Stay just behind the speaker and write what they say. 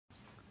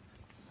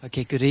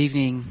Okay, good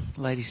evening,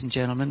 ladies and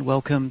gentlemen.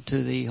 Welcome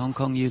to the Hong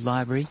Kong U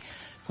Library,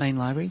 main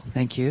library.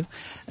 Thank you.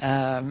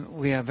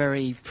 We are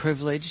very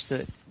privileged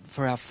that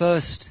for our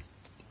first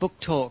book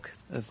talk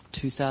of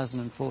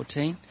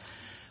 2014,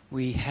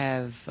 we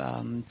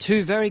have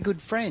two very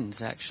good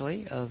friends,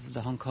 actually, of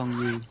the Hong Kong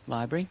U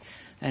Library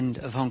and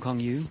of Hong Kong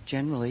U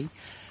generally.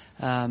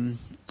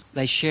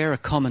 They share a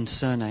common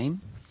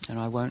surname, and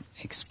I won't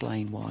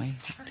explain why.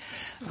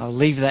 I'll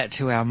leave that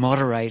to our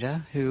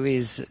moderator, who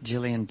is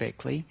Gillian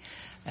Bickley,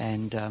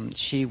 and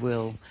she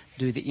will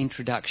do the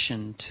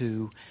introduction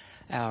to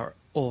our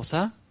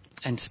author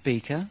and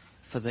speaker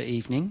for the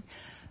evening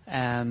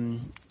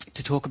to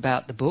talk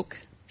about the book,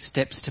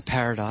 Steps to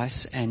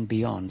Paradise and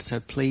Beyond.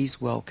 So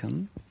please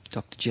welcome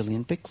Dr.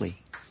 Gillian Bickley.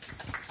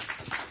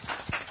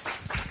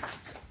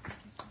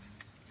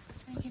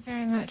 Thank you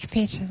very much,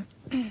 Peter.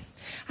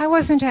 I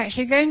wasn't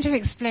actually going to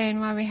explain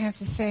why we have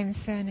the same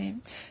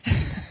surname.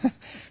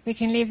 We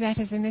can leave that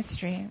as a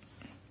mystery.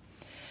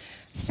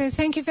 So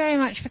thank you very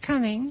much for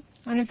coming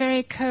on a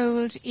very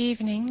cold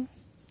evening.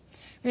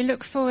 We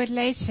look forward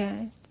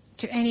later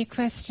to any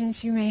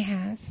questions you may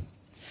have.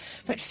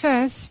 But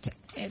first,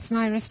 it's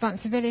my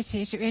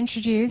responsibility to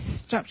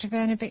introduce Dr.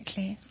 Verner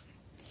Bickley.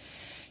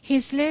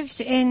 He's lived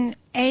in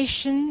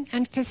Asian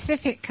and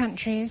Pacific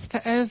countries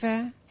for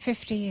over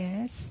 50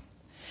 years,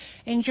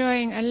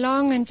 enjoying a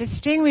long and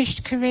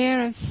distinguished career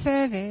of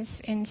service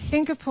in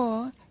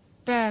Singapore,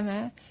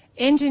 Burma,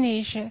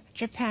 Indonesia,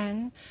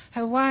 Japan,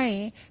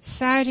 Hawaii,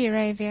 Saudi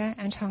Arabia,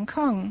 and Hong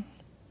Kong,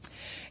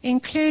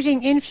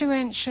 including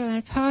influential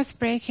and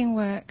path-breaking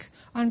work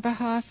on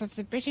behalf of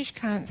the British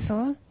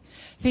Council,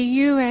 the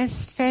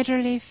US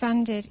federally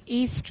funded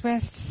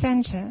East-West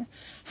Center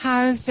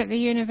housed at the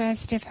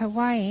University of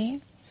Hawaii,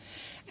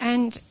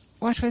 and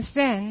what was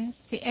then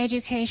the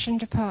Education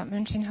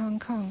Department in Hong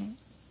Kong.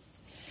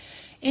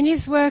 In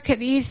his work at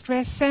the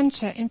East-West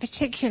Center in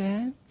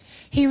particular,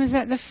 he was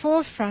at the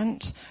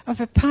forefront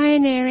of a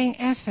pioneering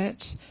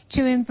effort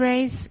to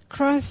embrace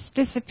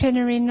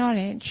cross-disciplinary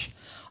knowledge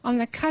on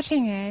the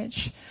cutting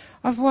edge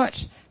of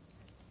what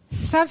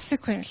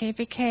subsequently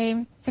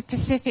became the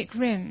Pacific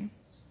Rim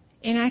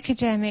in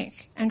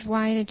academic and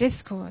wider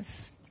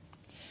discourse.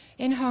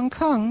 In Hong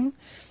Kong,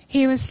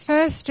 he was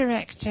first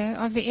director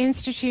of the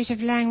Institute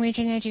of Language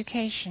and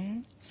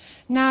Education,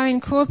 now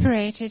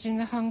incorporated in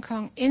the Hong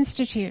Kong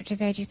Institute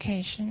of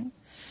Education,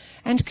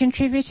 and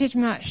contributed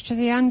much to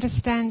the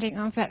understanding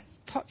of that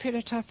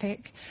popular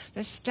topic,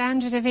 the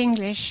standard of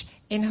English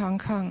in Hong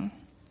Kong.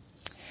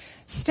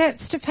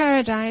 Steps to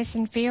Paradise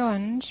and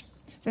Beyond,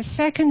 the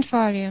second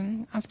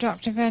volume of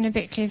Dr. Verner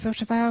Bickley's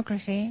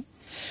autobiography,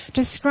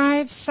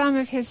 describes some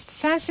of his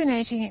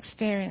fascinating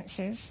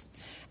experiences,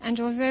 and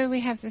although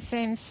we have the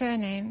same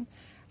surname,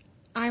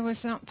 I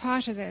was not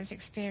part of those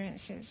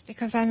experiences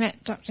because I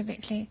met Dr.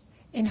 Bickley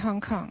in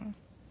Hong Kong.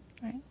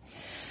 Right?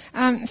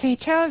 So he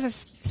tells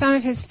us some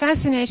of his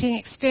fascinating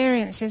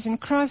experiences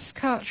and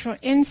cross-cultural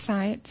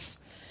insights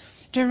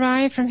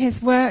derived from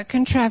his work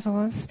and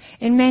travels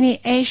in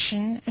many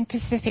Asian and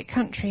Pacific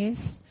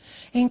countries,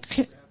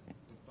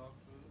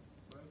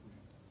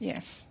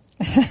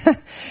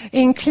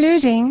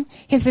 including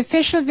his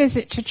official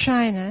visit to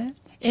China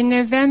in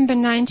November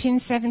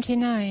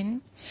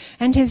 1979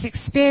 and his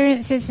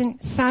experiences in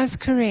South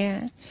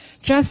Korea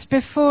just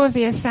before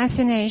the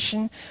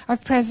assassination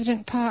of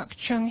President Park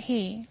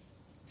Chung-hee,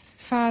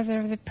 father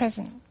of the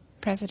present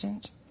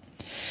president.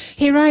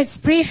 He writes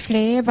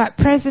briefly about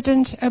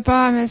President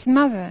Obama's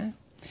mother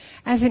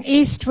as an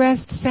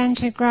East-West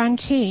Center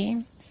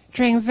grantee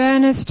during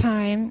Verner's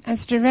time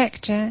as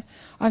director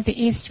of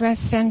the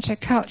East-West Center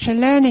Culture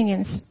Learning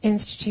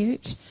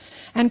Institute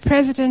and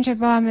President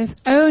Obama's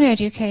own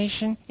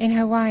education in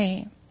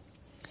Hawaii.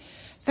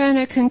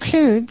 Verner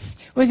concludes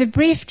with a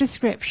brief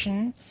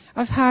description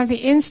of how the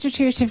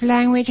Institute of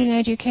Language and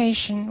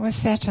Education was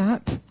set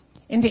up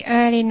in the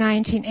early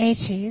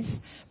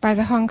 1980s by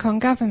the Hong Kong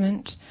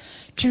government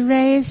to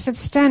raise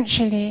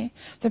substantially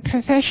the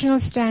professional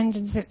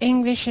standards of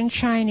English and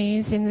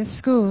Chinese in the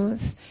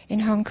schools in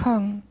Hong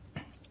Kong.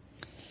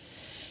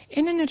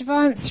 In an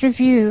advanced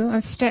review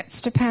of Steps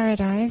to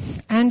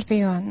Paradise and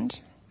Beyond,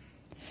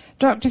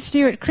 Dr.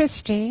 Stuart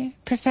Christie,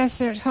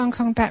 professor at Hong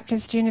Kong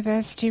Baptist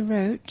University,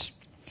 wrote,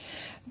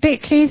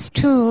 "Bickley's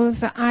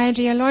tools are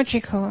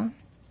ideological.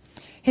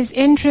 His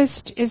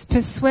interest is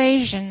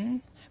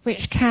persuasion,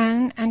 which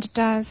can and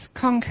does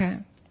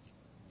conquer.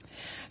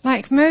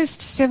 Like most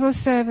civil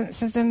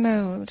servants of the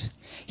mould,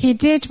 he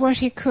did what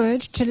he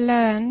could to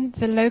learn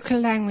the local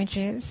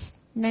languages,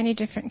 many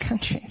different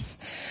countries,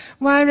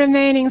 while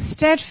remaining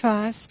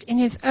steadfast in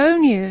his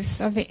own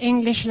use of the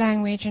English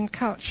language and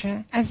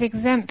culture as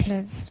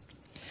exemplars,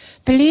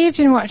 believed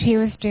in what he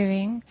was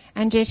doing,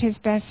 and did his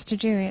best to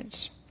do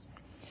it.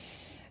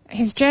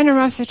 His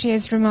generosity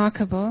is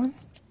remarkable.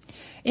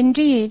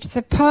 Indeed,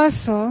 the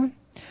parcel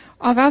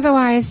of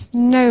otherwise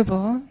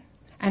noble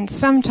and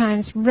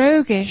sometimes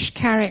roguish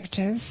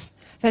characters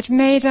that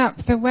made up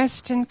the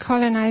Western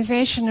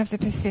colonization of the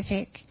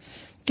Pacific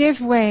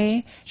give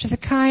way to the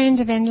kind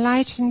of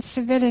enlightened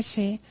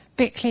civility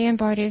Bickley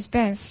embodies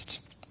best.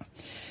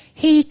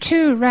 He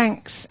too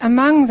ranks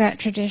among that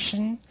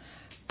tradition,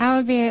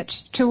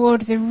 albeit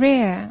toward the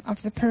rear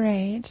of the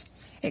parade,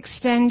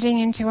 extending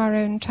into our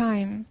own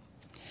time.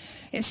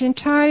 It's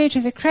entirely to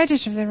the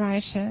credit of the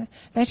writer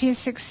that he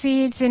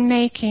succeeds in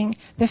making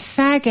the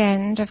fag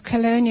end of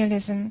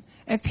colonialism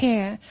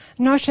appear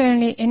not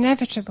only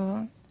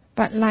inevitable,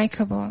 but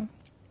likeable.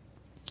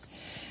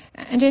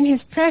 And in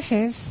his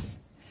preface,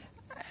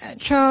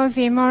 Charles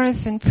E.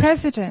 Morrison,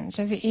 president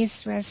of the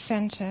East-West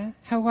Center,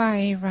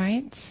 Hawaii,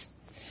 writes,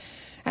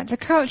 "At the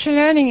Culture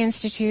Learning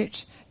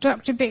Institute,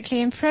 Dr.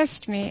 Bickley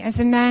impressed me as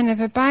a man of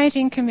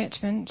abiding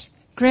commitment,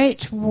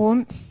 great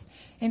warmth,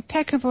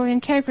 impeccable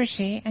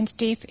integrity, and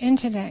deep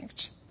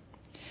intellect.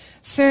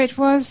 So it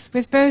was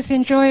with both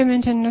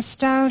enjoyment and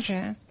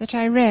nostalgia that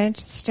I read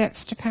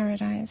Steps to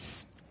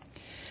Paradise.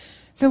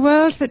 The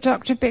world that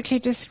Dr. Bickley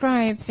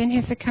describes in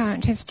his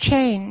account has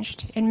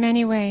changed in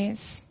many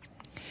ways.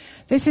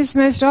 This is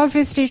most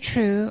obviously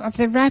true of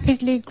the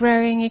rapidly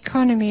growing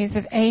economies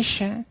of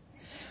Asia,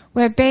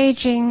 where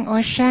Beijing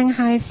or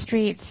Shanghai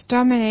streets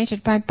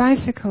dominated by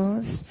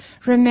bicycles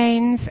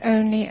remains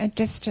only a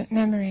distant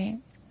memory.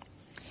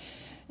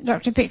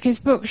 Dr. Bickley's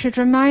book should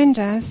remind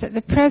us that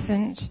the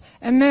present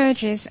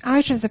emerges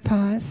out of the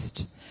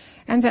past,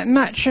 and that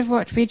much of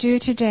what we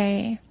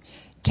today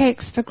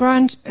take for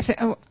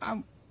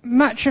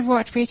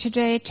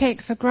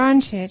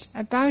granted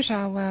about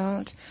our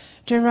world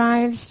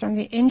derives from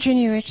the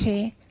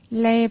ingenuity,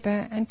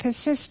 labor, and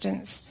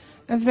persistence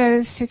of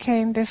those who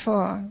came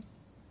before."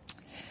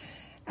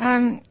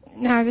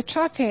 Now the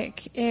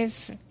topic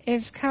is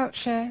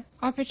culture,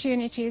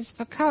 opportunities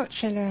for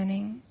culture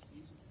learning.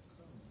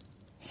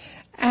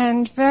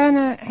 And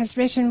Verner has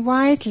written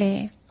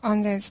widely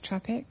on those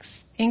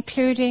topics,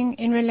 including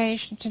in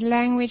relation to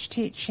language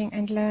teaching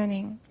and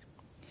learning.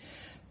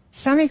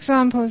 Some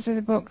examples of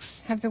the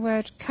books have the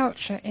word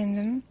culture in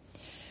them.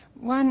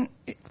 One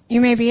you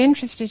may be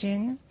interested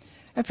in,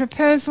 a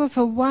proposal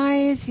for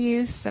wise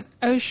use of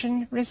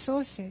ocean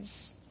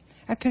resources,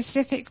 a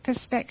Pacific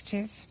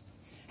perspective,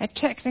 a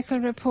technical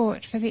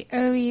report for the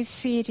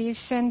OECD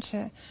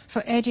Center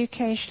for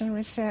Educational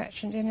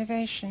Research and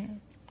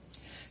Innovation,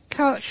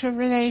 cultural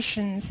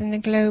relations in the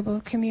global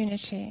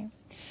community,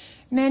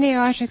 many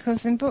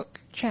articles and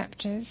book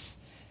chapters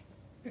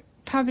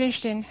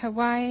published in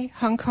Hawaii,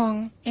 Hong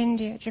Kong,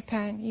 India,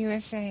 Japan,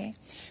 USA,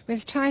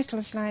 with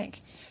titles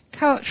like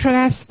Cultural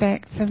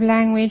Aspects of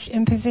Language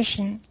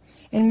Imposition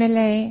in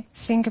Malay,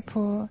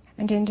 Singapore,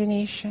 and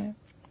Indonesia.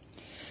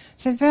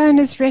 So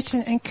Verner's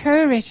written and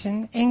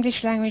co-written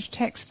English language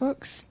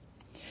textbooks,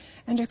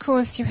 and of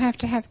course you have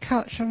to have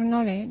cultural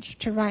knowledge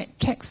to write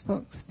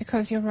textbooks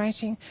because you're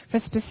writing for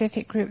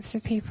specific groups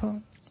of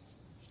people.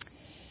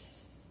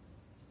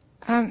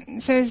 So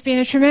there's been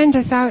a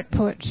tremendous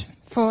output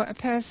for a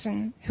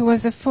person who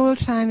was a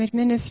full-time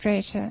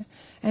administrator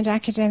and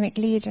academic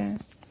leader.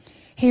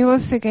 He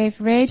also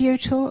gave radio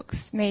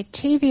talks, made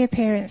TV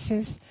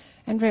appearances,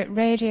 and wrote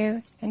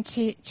radio and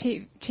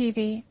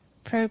TV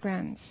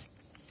programs.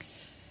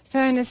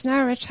 Verner is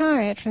now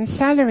retired from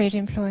salaried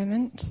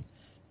employment,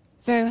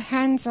 though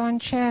hands-on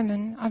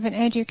chairman of an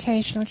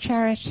educational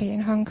charity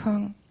in Hong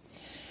Kong.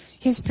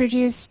 He's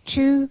produced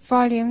 2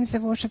 volumes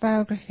of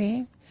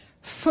autobiography,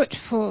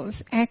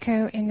 Footfalls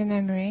Echo in the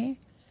Memory,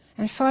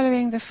 and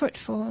following the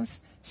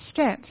footfalls,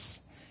 Steps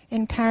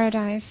in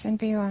Paradise and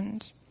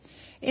Beyond.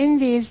 In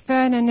these,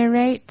 Verner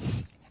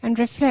narrates and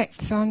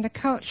reflects on the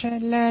culture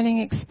learning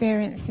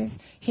experiences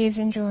he's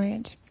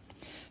enjoyed.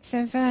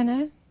 So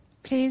Verner,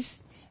 please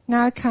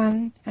now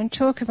come and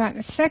talk about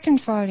the second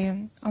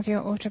volume of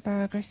your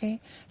autobiography,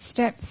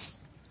 Steps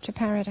to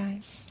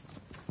Paradise.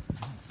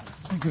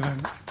 Thank you very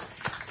much.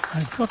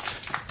 I've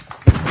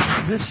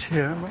got this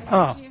here.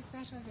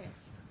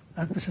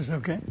 This is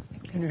okay.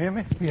 Can you hear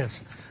me?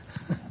 Yes.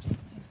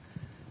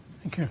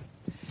 Thank you.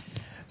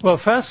 Well,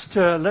 first,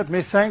 let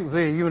me thank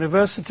the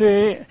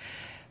university,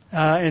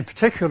 in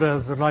particular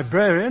the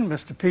librarian,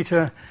 Mr.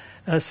 Peter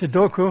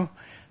Sidoku,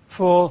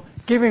 for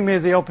giving me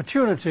the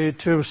opportunity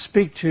to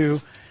speak to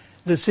you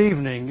this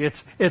evening.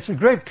 It's a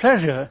great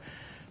pleasure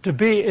to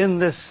be in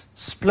this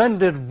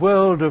splendid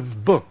world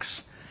of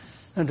books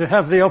and to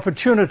have the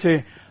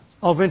opportunity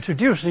of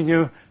introducing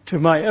you to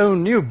my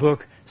own new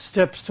book,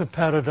 Steps to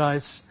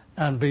Paradise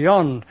and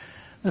Beyond,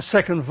 the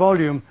second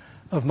volume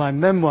of my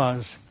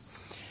memoirs.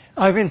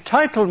 I've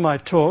entitled my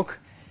talk,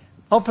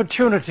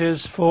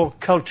 Opportunities for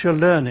Culture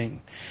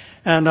Learning,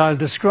 and I'll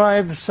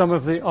describe some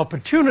of the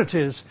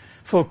opportunities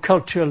for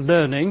culture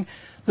learning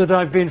that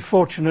I've been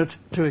fortunate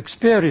to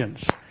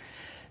experience.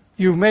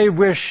 You may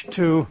wish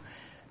to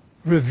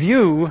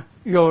review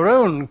your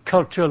own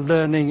culture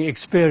learning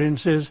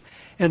experiences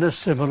in a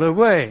similar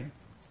way.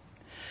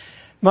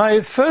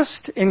 My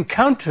first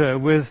encounter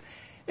with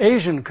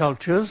Asian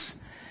cultures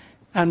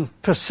and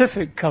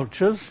Pacific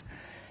cultures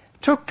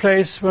took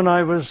place when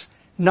I was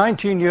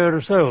 19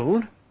 years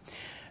old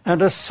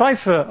and a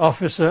cipher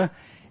officer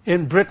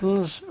in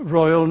Britain's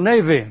Royal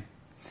Navy,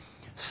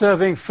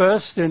 serving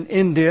first in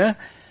India,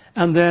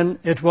 and then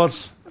it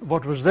was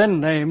what was then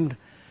named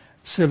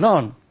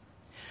Ceylon.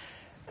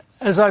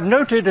 As I've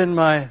noted in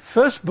my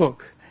first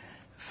book,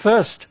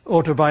 first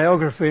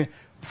autobiography,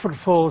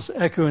 Footfalls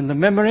Echo in the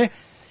Memory,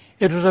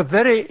 it was a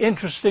very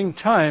interesting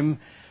time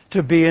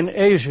to be in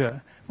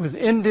Asia, with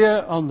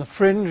India on the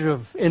fringe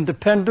of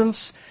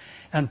independence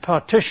and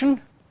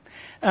partition,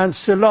 and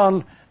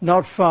Ceylon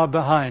not far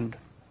behind.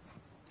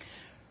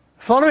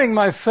 Following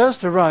my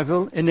first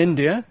arrival in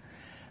India,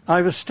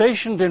 I was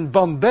stationed in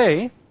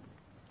Bombay,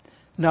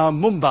 now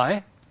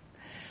Mumbai,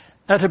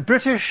 at a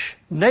British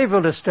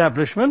naval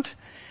establishment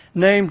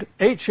named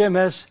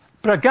HMS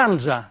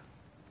Braganza.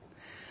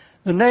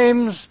 The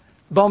names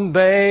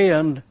Bombay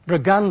and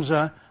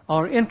Braganza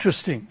are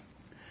interesting.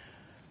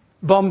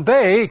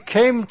 Bombay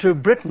came to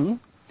Britain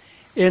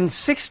in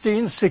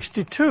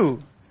 1662,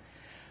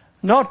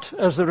 not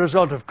as the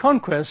result of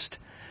conquest,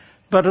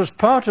 but as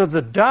part of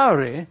the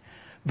dowry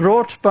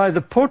brought by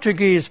the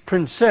Portuguese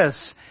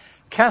princess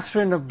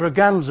Catherine of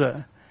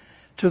Braganza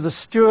to the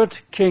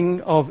Stuart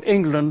King of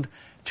England,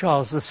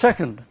 Charles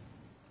II.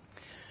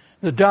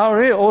 The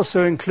dowry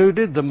also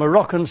included the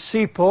Moroccan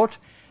seaport,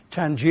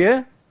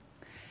 Tangier,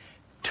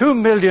 2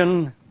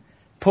 million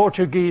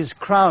Portuguese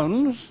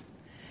crowns,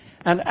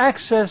 and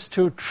access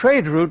to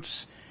trade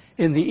routes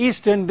in the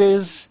East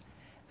Indies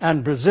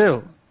and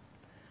Brazil.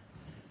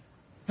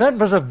 That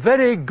was a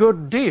very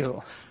good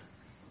deal.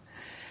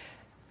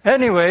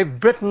 Anyway,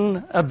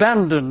 Britain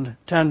abandoned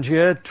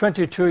Tangier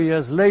 22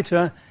 years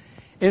later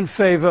in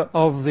favor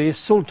of the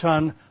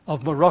Sultan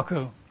of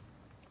Morocco.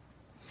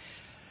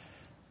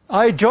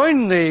 I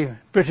joined the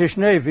British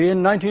Navy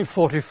in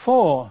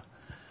 1944.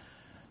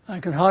 I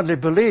can hardly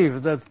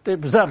believe that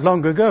it was that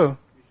long ago.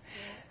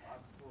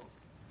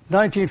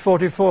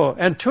 1944.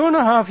 And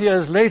 2.5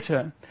 years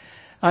later,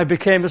 I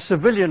became a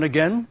civilian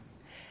again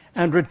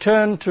and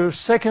returned to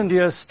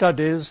second-year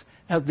studies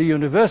at the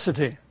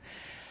university.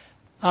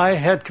 I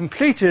had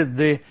completed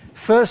the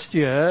first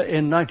year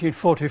in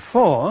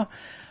 1944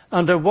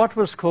 under what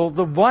was called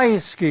the Y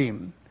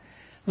scheme,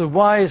 the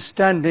Y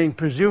standing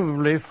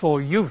presumably for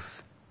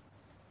youth.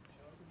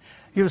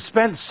 You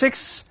spent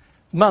 6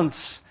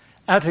 months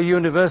at a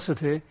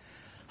university.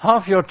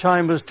 Half your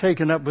time was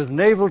taken up with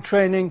naval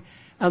training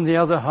and the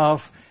other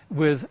half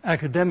with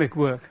academic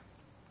work.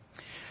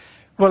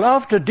 Well,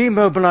 after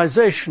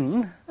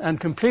demobilization and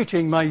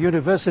completing my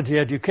university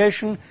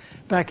education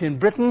back in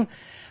Britain,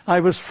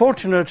 I was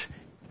fortunate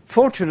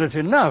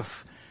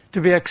enough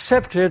to be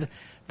accepted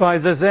by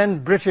the then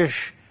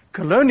British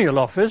Colonial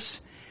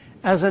Office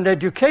as an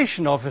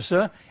education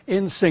officer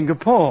in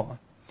Singapore,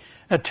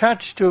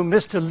 attached to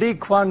Mr. Lee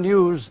Kuan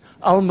Yew's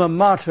alma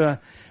mater,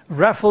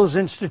 Raffles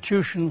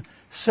Institution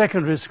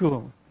Secondary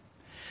School.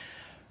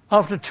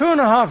 After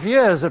 2.5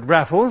 years at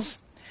Raffles,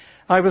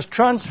 I was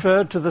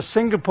transferred to the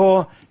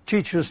Singapore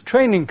Teachers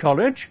Training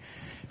College,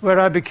 where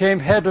I became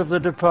head of the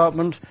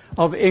Department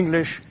of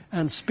English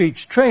and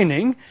Speech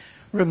Training,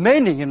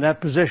 remaining in that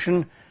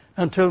position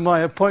until my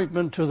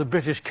appointment to the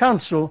British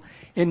Council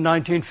in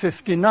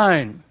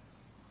 1959.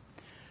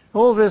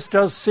 All this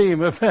does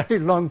seem a very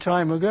long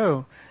time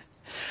ago.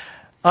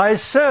 I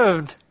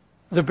served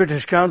the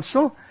British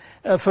Council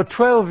for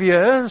 12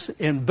 years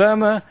in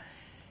Burma,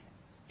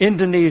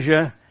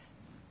 Indonesia,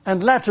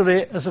 and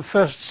latterly as a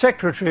first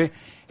secretary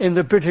in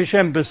the British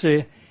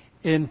Embassy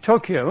in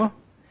Tokyo,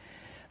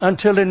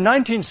 until in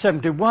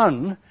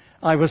 1971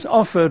 I was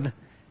offered,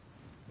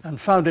 and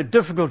found it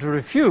difficult to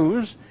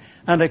refuse,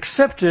 and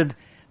accepted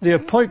the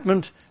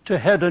appointment to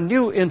head a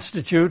new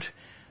institute,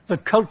 the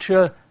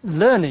Culture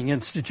Learning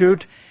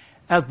Institute,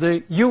 at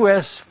the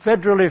US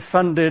federally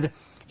funded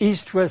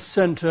East-West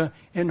Center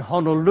in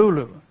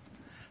Honolulu.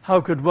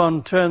 How could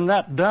one turn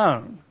that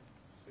down?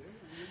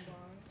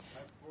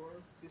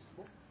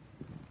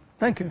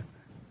 Thank you.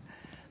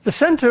 The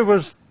center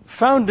was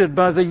founded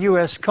by the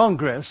US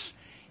Congress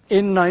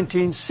in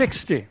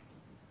 1960.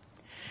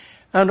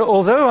 And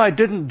although I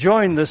didn't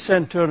join the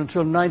center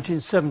until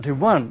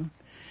 1971,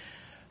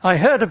 I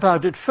heard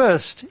about it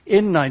first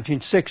in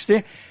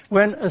 1960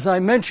 when, as I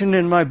mentioned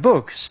in my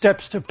book,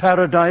 Steps to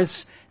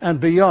Paradise and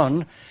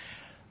Beyond,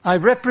 I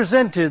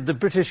represented the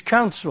British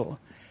Council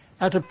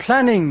at a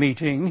planning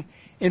meeting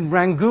in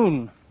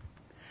Rangoon,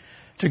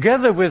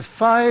 together with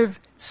 5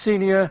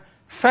 senior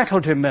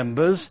faculty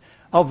members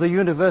of the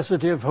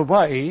University of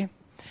Hawaii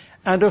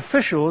and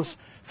officials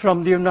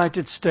from the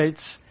United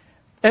States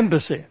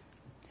Embassy.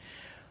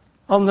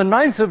 On the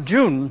 9th of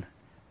June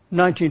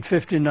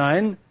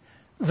 1959,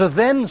 the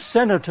then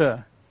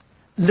Senator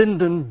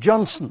Lyndon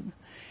Johnson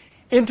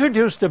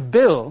introduced a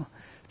bill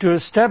to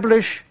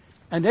establish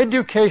an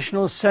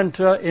educational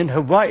center in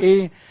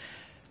Hawaii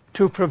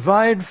to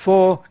provide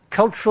for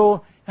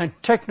cultural and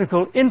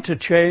technical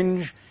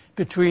interchange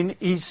between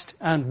East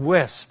and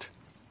West.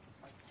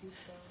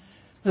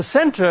 The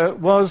center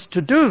was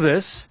to do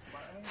this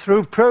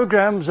through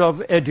programs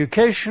of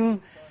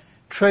education,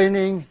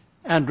 training,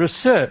 and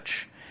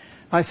research.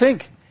 I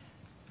think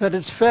that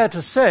it's fair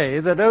to say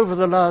that over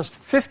the last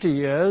 50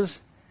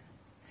 years,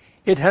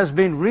 it has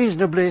been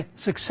reasonably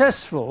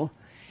successful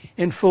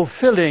in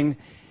fulfilling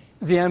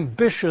the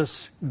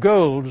ambitious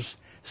goals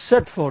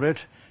set for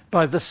it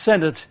by the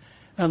Senate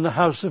and the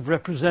House of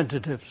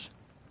Representatives.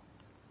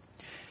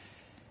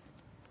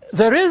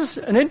 There is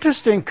an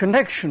interesting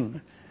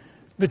connection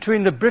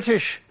between the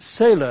British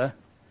sailor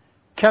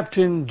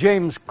Captain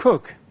James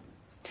Cook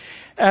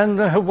and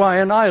the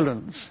Hawaiian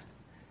Islands,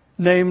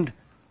 named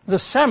the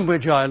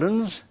Sandwich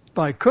Islands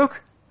by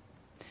Cook,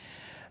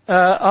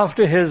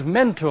 after his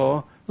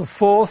mentor, the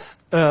 4th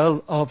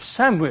Earl of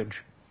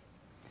Sandwich.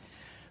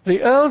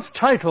 The Earl's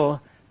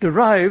title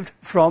derived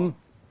from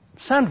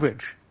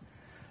Sandwich,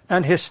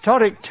 an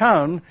historic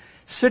town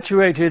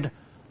situated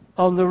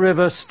on the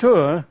River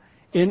Stour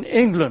in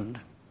England.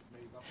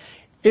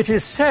 It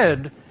is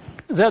said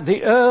that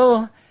the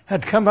Earl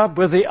had come up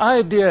with the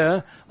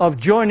idea of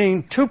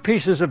joining 2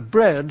 pieces of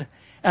bread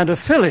and a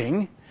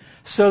filling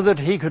so that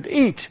he could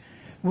eat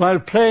while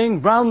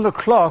playing round the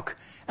clock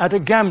at a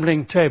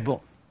gambling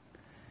table.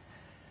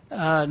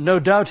 No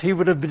doubt he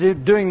would have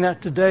been doing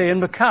that today in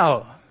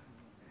Macau.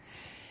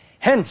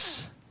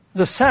 Hence,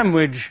 the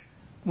sandwich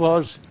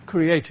was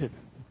created.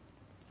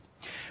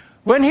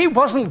 When he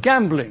wasn't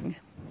gambling,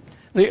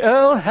 the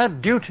Earl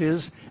had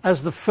duties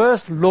as the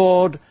First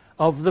Lord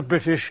of the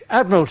British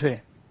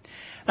Admiralty,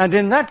 and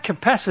in that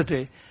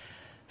capacity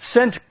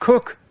sent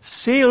Cook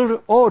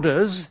sealed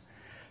orders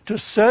to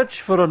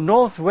search for a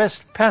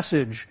northwest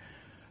passage,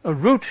 a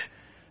route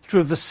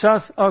through the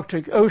South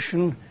Arctic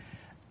Ocean,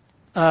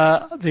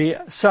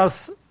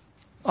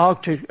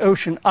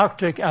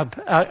 Arctic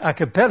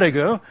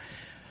archipelago,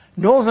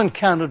 northern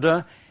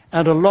Canada,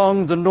 and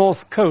along the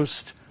north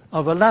coast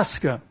of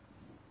Alaska.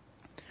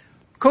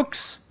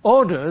 Cook's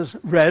orders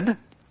read,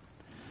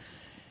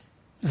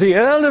 "The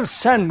Earl of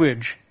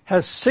Sandwich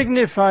has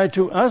signified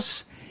to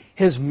us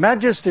His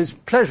Majesty's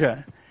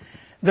pleasure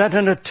that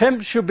an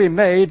attempt should be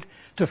made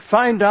to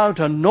find out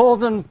a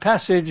northern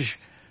passage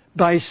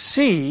by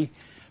sea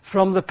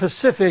from the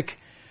Pacific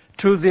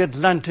to the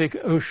Atlantic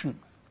Ocean."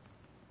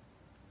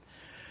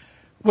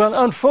 Well,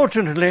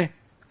 unfortunately,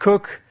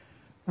 Cook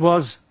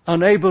was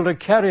unable to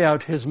carry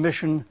out his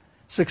mission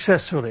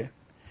successfully,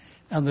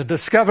 and the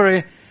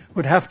discovery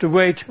would have to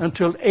wait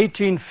until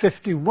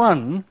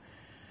 1851,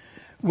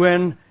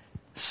 when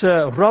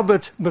Sir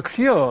Robert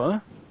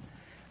McClure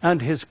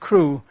and his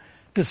crew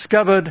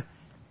discovered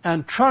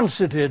and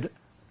transited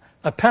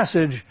a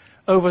passage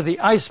over the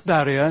ice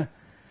barrier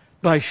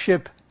by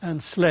ship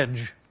and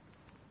sledge.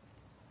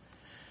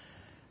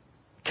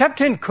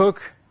 Captain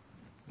Cook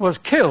was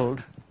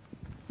killed,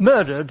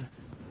 murdered,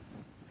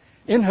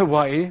 in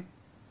Hawaii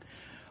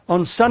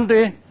on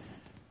Sunday,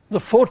 the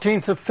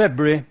 14th of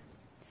February,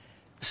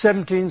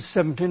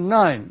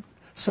 1779,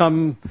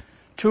 some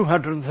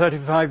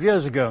 235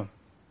 years ago.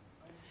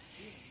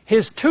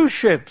 His 2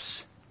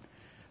 ships,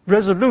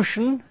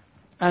 Resolution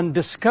and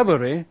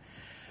Discovery,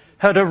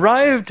 had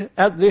arrived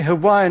at the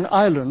Hawaiian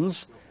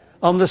Islands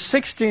on the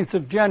 16th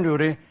of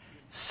January,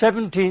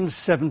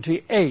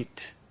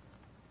 1778.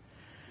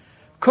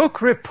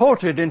 Cook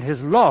reported in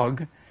his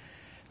log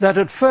that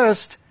at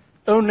first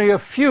only a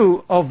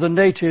few of the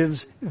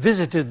natives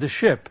visited the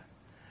ship,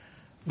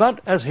 but,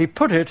 as he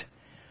put it,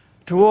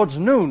 towards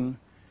noon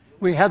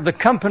we had the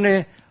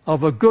company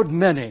of a good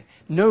many,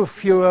 no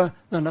fewer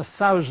than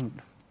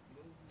 1,000.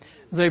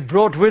 They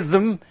brought with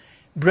them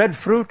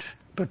breadfruit,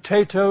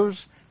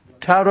 potatoes,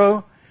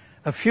 taro,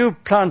 a few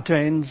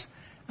plantains,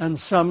 and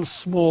some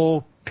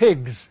small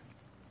pigs.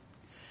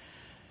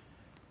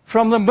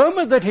 From the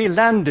moment that he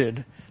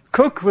landed,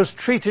 Cook was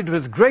treated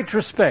with great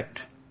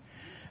respect,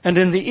 and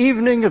in the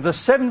evening of the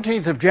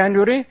 17th of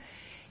January,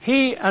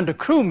 he and a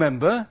crew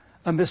member,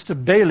 a Mr.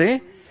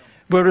 Bailey,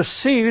 were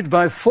received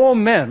by 4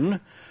 men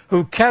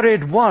who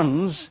carried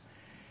wands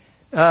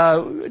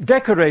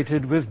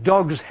decorated with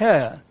dog's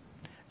hair,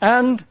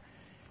 and,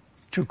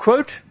 to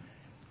quote,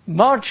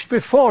 marched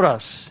before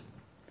us,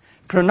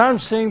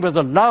 pronouncing with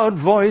a loud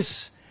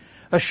voice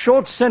a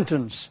short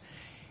sentence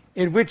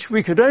in which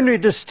we could only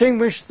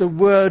distinguish the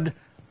word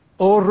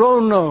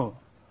orono,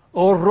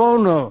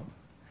 orono,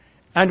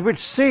 and which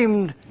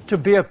seemed to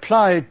be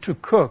applied to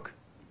Cook.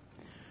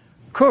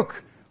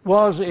 Cook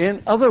was,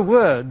 in other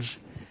words,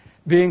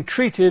 being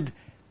treated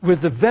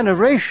with the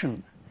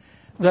veneration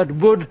that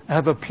would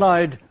have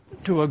applied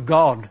to a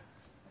god.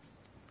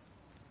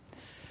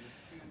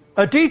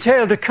 A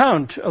detailed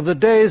account of the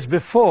days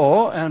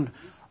before and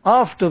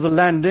after the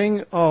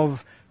landing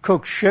of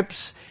Cook's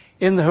ships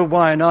in the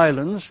Hawaiian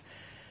Islands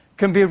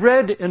can be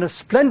read in a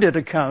splendid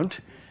account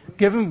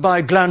given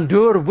by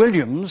Glandur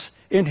Williams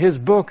in his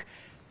book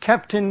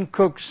Captain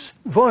Cook's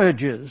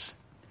Voyages.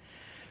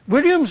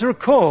 Williams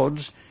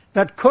records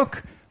that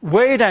Cook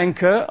weighed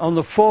anchor on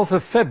the 4th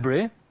of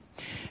February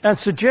and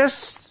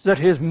suggests that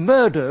his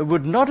murder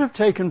would not have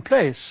taken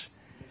place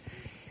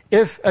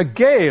if a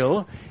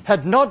gale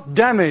had not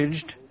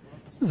damaged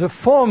the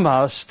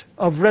foremast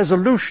of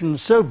Resolution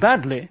so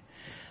badly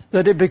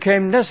that it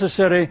became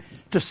necessary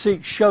to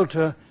seek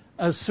shelter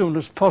as soon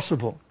as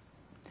possible.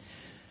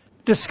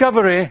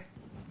 Discovery,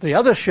 the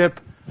other ship,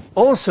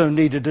 also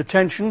needed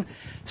attention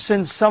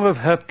since some of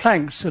her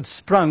planks had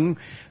sprung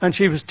and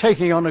she was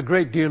taking on a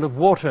great deal of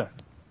water.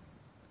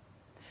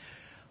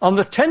 On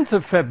the 10th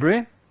of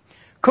February,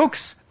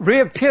 Cook's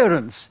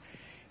reappearance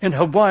in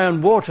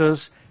Hawaiian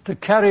waters to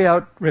carry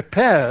out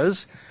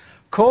repairs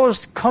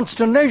caused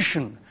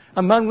consternation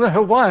among the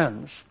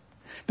Hawaiians,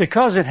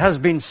 because it has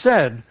been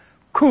said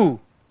Ku,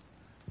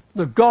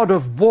 the god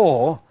of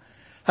war,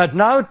 had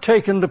now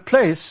taken the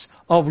place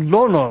of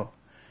Lono,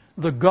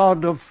 the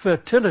god of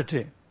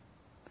fertility.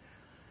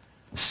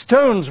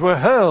 Stones were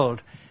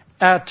hurled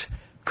at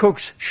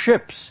Cook's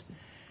ships,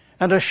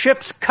 and a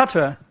ship's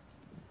cutter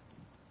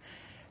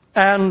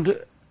and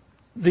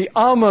the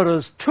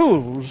armourer's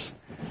tools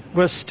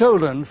were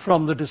stolen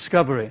from the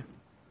Discovery.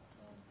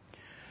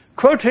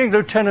 Quoting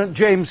Lieutenant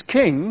James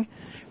King,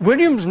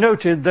 Williams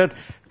noted that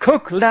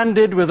Cook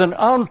landed with an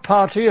armed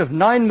party of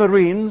 9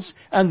 Marines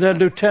and their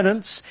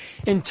lieutenants,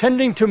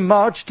 intending to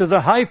march to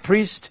the high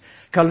priest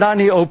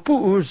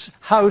Kalani'opu'u's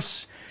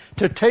house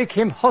to take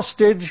him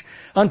hostage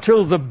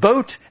until the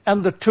boat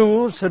and the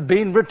tools had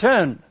been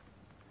returned.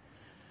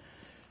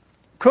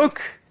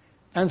 Cook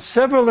and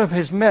several of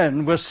his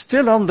men were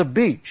still on the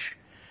beach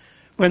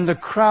when the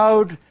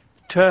crowd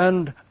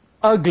turned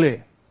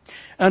ugly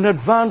and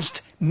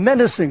advanced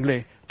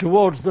menacingly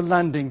towards the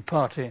landing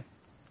party.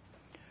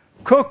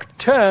 Cook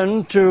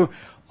turned to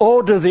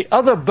order the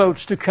other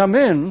boats to come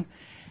in,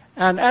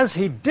 and as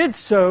he did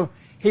so,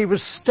 he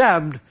was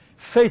stabbed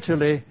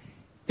fatally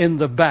in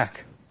the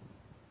back.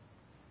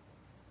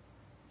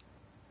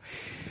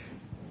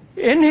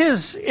 In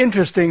his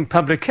interesting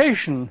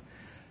publication,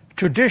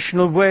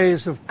 Traditional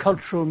Ways of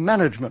Cultural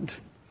Management,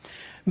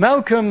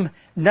 Malcolm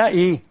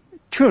Na'i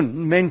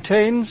Chun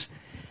maintains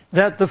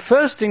that the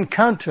first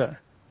encounter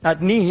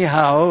at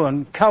Nihihau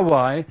and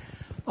Kauai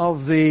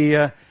of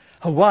the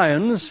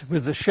Hawaiians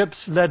with the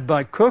ships led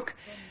by Cook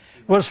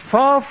was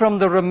far from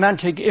the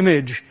romantic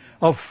image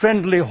of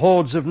friendly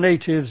hordes of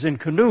natives in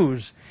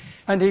canoes,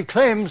 and he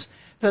claims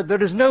that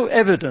there is no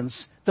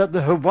evidence that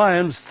the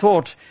Hawaiians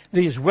thought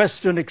these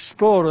Western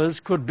explorers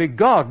could be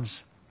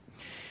gods.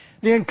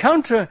 The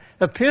encounter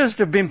appears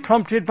to have been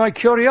prompted by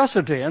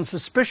curiosity and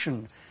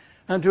suspicion,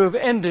 and to have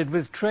ended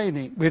with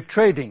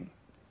trading.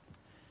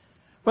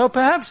 Well,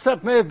 perhaps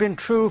that may have been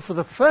true for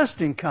the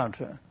first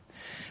encounter,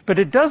 but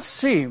it does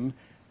seem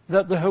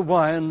that the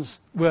Hawaiians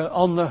were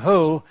on the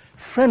whole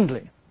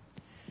friendly.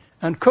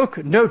 And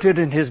Cook noted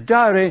in his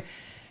diary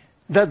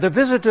that the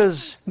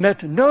visitors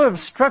met no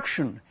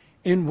obstruction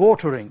in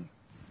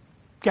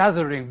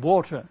gathering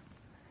water.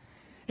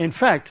 In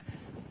fact,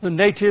 the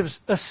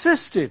natives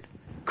assisted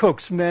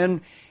Cook's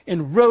men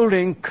in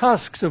rolling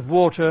casks of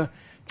water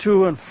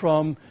to and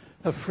from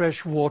a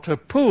freshwater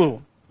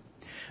pool,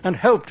 and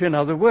helped in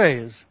other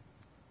ways.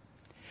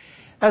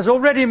 As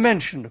already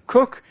mentioned,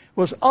 Cook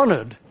was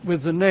honoured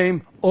with the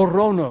name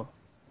Orono,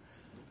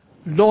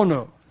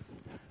 Lono,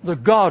 the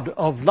god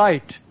of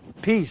light,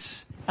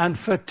 peace, and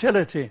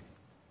fertility.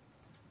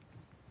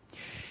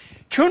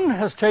 Chun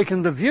has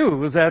taken the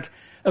view that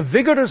a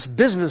vigorous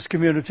business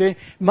community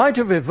might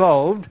have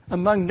evolved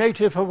among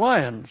native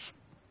Hawaiians,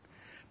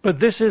 but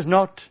this is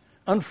not,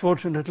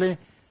 unfortunately,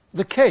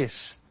 the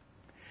case.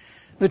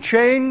 The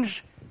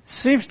change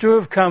seems to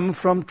have come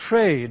from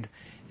trade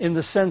in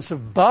the sense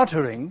of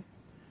bartering,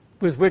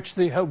 with which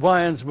the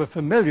Hawaiians were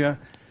familiar,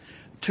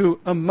 to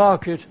a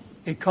market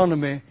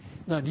economy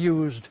that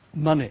used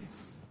money.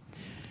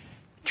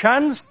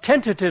 Chan's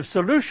tentative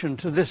solution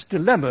to this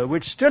dilemma,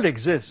 which still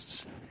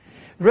exists,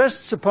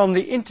 rests upon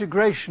the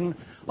integration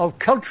of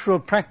cultural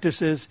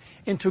practices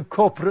into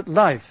corporate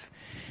life.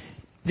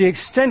 The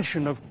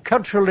extension of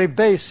culturally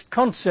based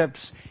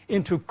concepts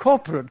into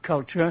corporate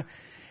culture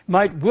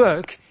might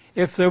work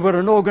if there were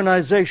an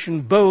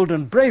organization bold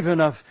and brave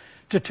enough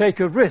to take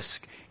a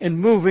risk in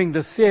moving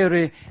the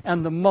theory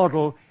and the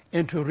model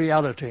into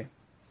reality.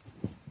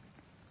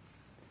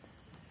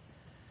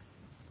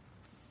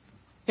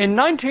 In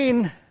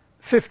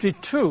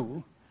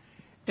 1952,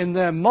 in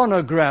their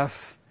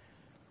monograph,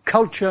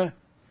 Culture,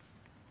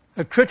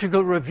 a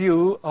Critical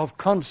Review of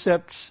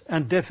Concepts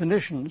and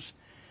Definitions,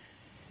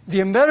 the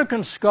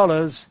American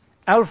scholars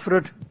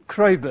Alfred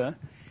Kroeber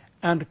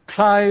and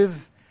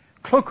Clive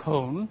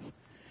Kluckhohn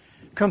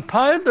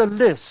compiled a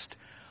list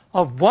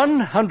of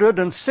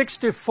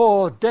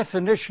 164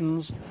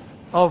 definitions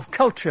of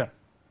culture.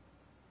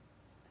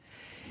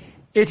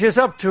 It is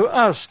up to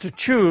us to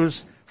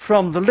choose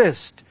from the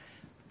list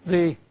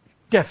the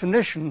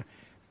definition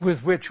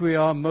with which we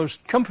are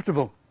most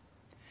comfortable.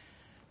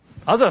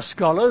 Other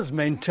scholars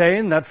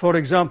maintain that, for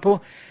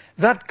example,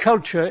 that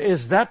culture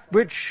is that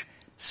which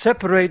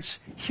separates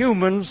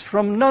humans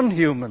from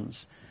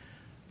non-humans.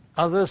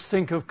 Others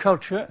think of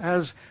culture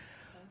as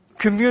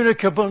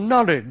communicable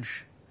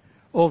knowledge,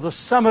 or the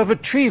sum of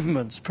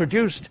achievements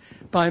produced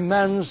by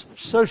man's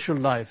social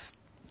life.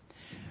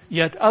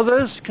 Yet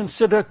others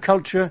consider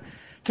culture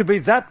to be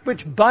that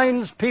which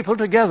binds people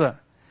together,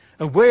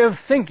 a way of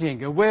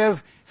thinking, a way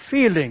of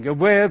feeling, a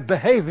way of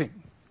behaving.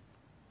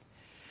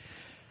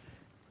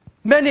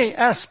 Many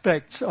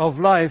aspects of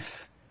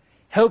life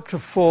help to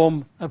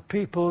form a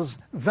people's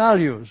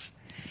values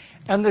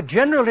and the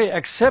generally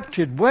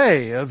accepted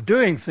way of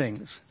doing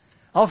things.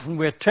 Often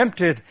we're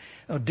tempted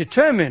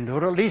determined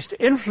or at least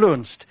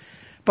influenced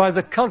by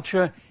the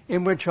culture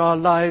in which our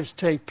lives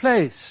take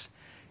place.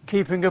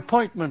 Keeping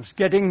appointments,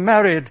 getting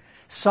married,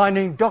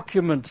 signing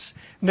documents,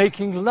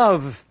 making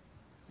love,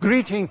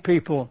 greeting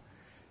people,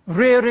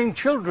 rearing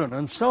children,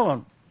 and so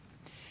on.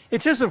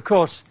 It is, of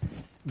course,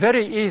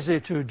 very easy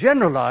to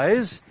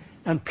generalize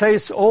and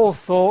place all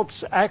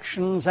thoughts,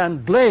 actions,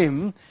 and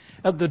blame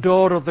at the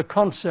door of the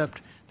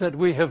concept that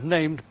we have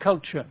named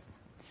culture.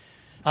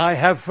 I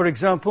have, for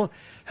example,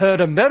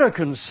 heard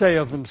Americans say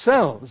of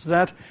themselves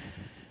that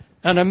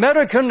an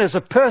American is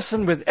a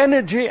person with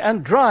energy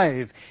and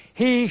drive.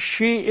 He,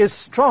 she is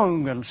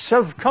strong and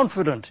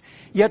self-confident,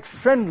 yet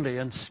friendly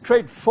and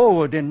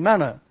straightforward in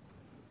manner.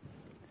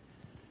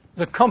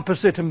 The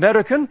composite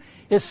American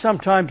is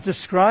sometimes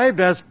described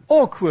as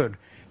awkward,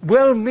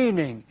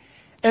 well-meaning,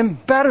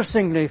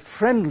 embarrassingly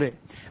friendly,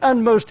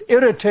 and most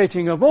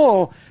irritating of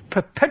all,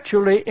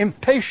 perpetually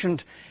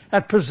impatient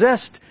and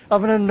possessed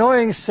of an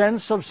annoying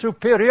sense of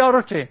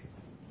superiority.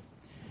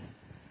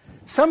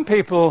 Some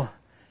people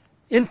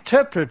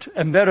interpret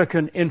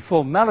American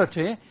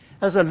informality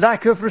as a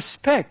lack of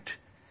respect,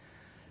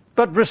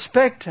 but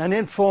respect and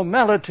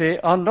informality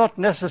are not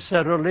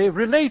necessarily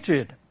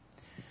related.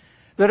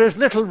 There is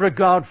little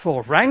regard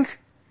for rank,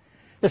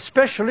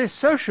 especially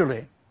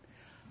socially.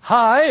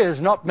 High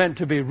is not meant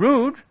to be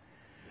rude.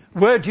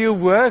 Where do you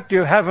work? Do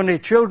you have any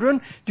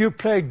children? Do you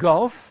play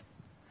golf?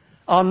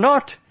 Are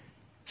not,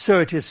 so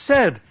it is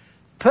said,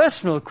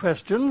 personal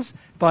questions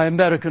by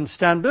American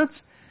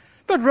standards,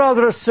 but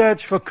rather a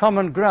search for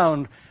common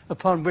ground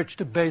upon which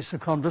to base a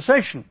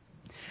conversation.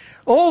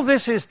 All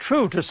this is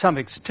true to some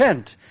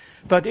extent,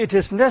 but it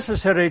is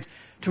necessary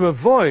to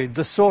avoid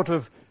the sort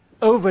of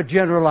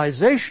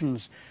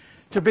overgeneralizations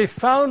to be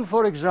found,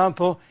 for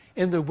example,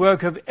 in the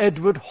work of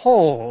Edward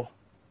Hall,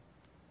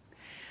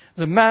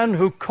 the man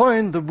who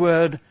coined the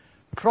word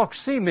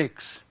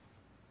proxemics.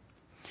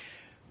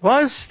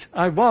 Whilst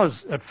I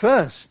was, at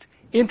first,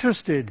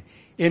 interested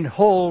in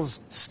Hall's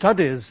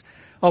studies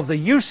of the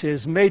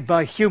uses made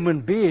by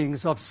human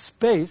beings of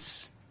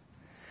space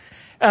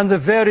and the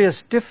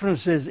various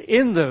differences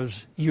in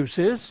those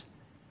uses,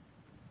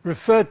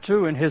 referred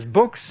to in his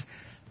books,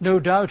 no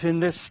doubt in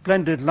this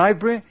splendid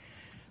library,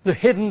 The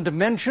Hidden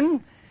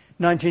Dimension,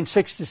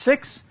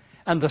 1966,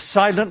 and The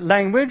Silent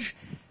Language,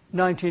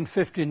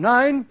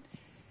 1959,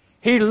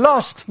 he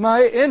lost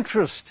my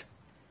interest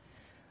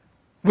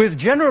with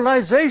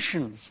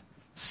generalizations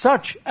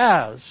such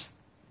as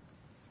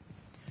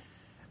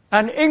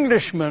an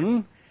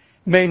Englishman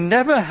may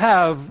never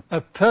have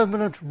a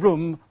permanent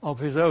room of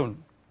his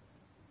own.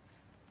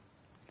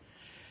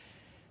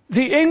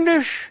 The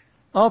English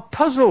are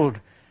puzzled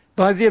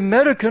by the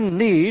American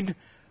need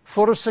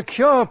for a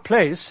secure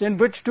place in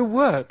which to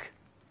work.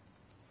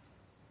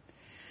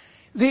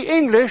 The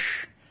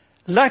English,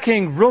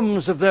 lacking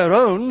rooms of their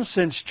own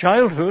since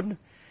childhood,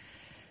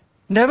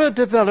 never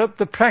developed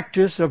the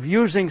practice of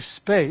using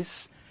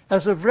space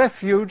as a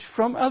refuge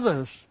from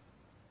others.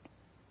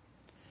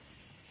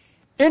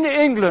 In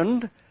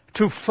England,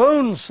 to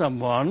phone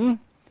someone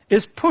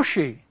is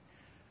pushy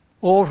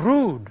or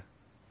rude.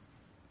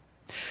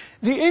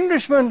 The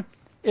Englishman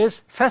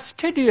is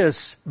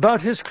fastidious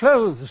about his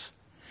clothes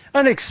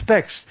and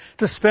expects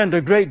to spend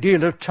a great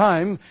deal of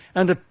time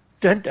and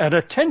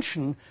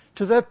attention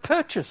to their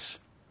purchase.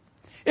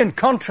 In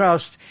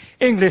contrast,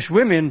 English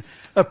women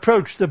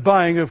approach the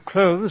buying of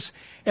clothes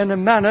in a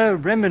manner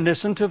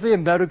reminiscent of the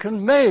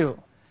American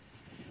male.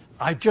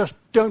 I just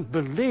don't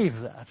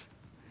believe that.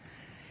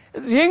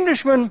 The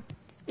Englishman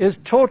is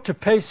taught to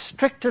pay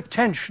strict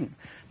attention,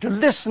 to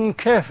listen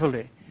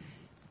carefully.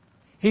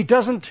 He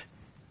doesn't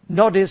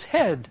nod his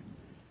head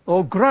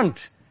or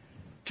grunt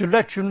to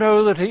let you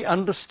know that he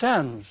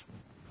understands.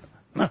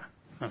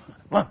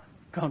 Well,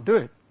 can't do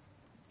it.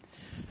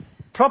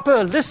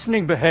 Proper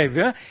listening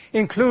behavior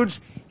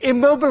includes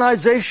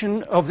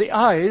immobilization of the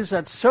eyes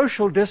at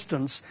social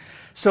distance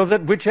so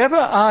that whichever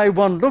eye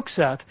one looks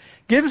at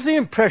gives the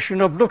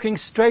impression of looking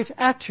straight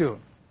at you.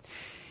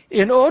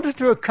 In order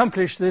to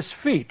accomplish this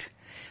feat,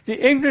 the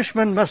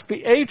Englishman must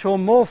be 8 or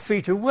more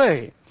feet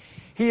away.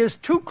 He is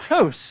too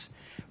close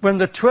when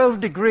the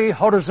 12-degree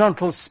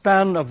horizontal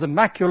span of the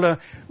macula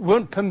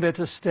won't permit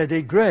a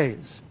steady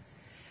graze.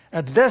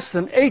 At less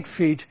than 8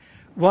 feet,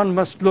 one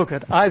must look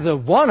at either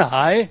one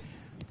eye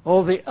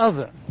or the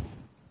other.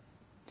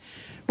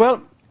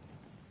 Well,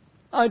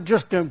 I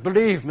just don't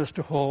believe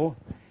Mr. Hall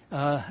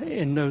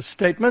in those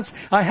statements.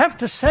 I have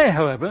to say,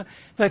 however,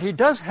 that he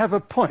does have a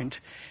point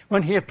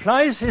when he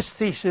applies his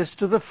thesis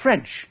to the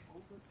French.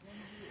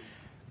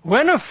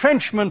 When a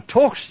Frenchman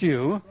talks to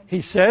you,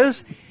 he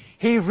says,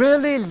 he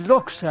really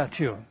looks at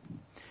you.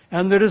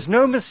 And there is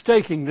no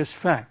mistaking this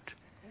fact.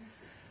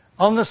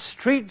 On the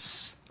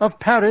streets of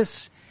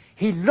Paris,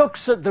 he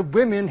looks at the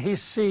women he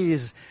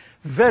sees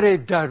very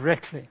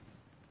directly.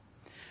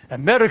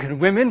 American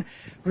women,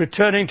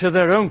 returning to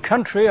their own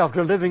country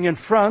after living in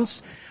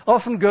France,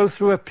 often go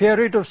through a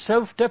period of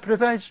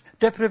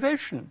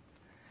self-deprivation.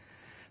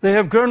 They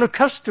have grown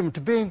accustomed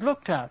to being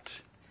looked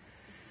at.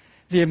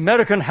 The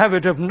American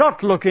habit of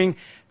not looking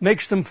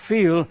makes them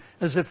feel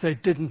as if they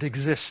didn't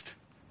exist.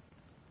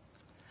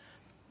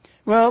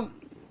 Well,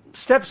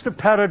 Steps to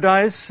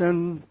Paradise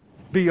and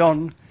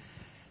beyond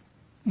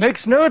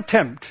makes no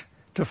attempt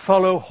to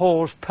follow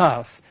Hall's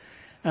path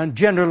and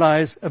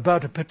generalize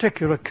about a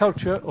particular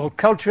culture or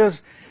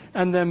cultures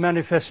and their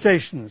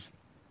manifestations.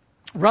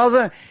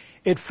 Rather,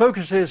 it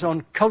focuses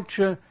on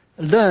culture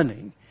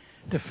learning,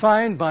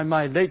 defined by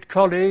my late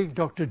colleague,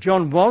 Dr.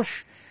 John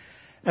Walsh,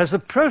 as a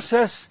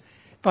process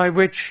by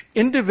which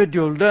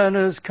individual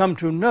learners come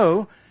to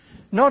know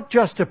not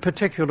just a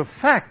particular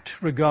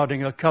fact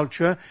regarding a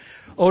culture,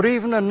 or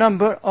even a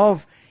number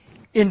of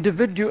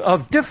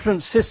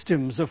different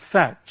systems of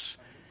facts,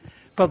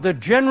 but the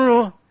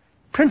general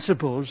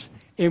principles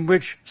in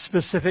which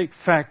specific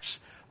facts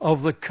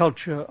of the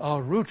culture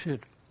are rooted.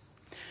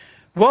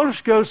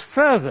 Walsh goes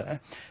further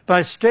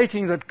by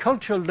stating that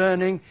cultural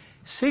learning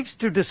seeks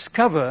to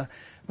discover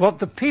what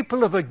the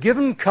people of a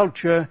given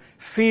culture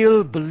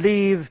feel,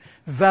 believe,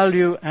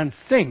 value, and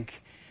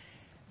think,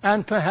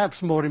 and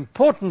perhaps more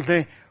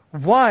importantly,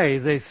 why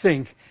they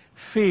think,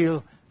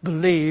 feel,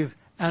 believe,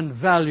 and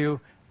value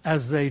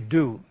as they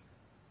do.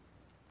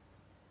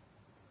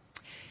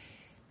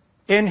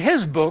 In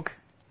his book,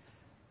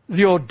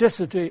 The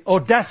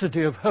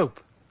Audacity of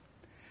Hope,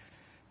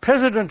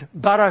 President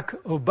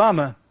Barack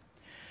Obama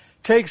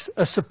takes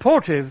a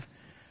supportive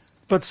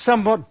but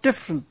somewhat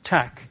different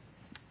tack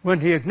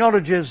when he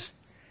acknowledges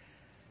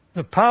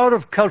the power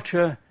of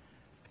culture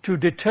to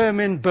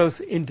determine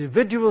both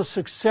individual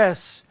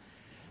success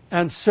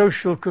and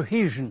social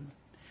cohesion.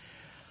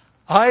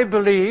 I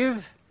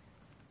believe,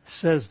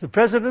 says the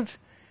President,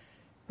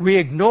 we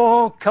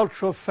ignore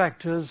cultural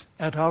factors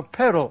at our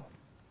peril.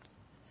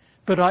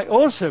 But I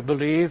also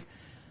believe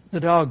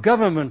that our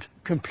government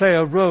can play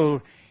a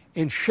role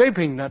in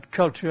shaping that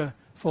culture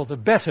for the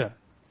better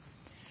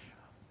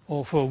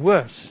or for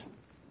worse.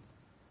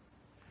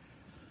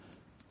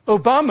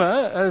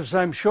 Obama, as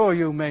I'm sure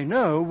you may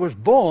know, was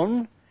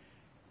born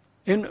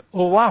in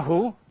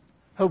Oahu,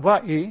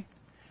 Hawaii,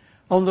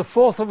 on the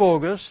 4th of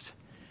August,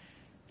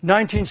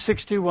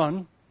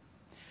 1961,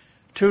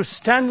 to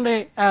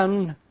Stanley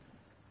Ann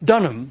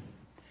Dunham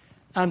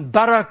and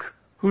Barack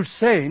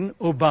Hussein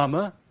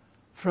Obama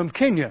from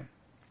Kenya.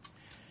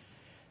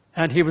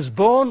 And he was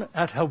born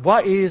at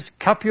Hawaii's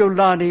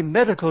Kapiolani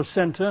Medical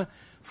Center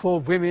for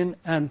Women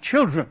and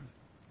Children.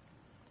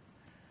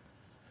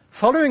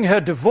 Following her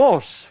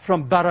divorce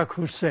from Barack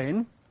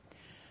Hussein,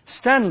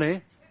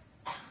 Stanley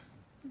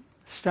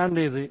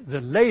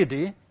the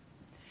lady,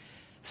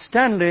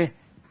 Stanley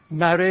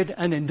married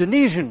an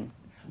Indonesian,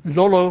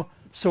 Lolo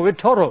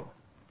Soetoro,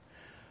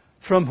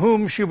 from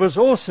whom she was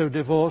also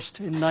divorced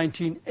in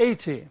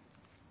 1980.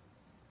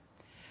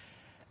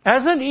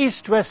 As an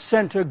East-West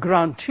Center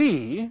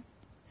grantee,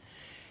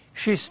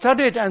 she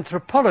studied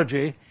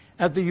anthropology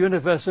at the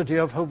University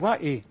of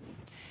Hawaii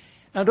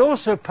and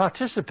also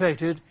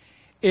participated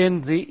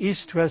in the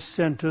East-West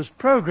Center's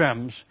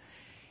programs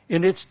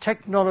in its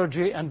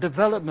Technology and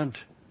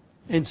Development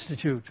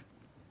Institute.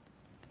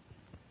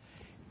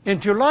 In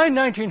July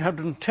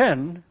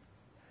 2010,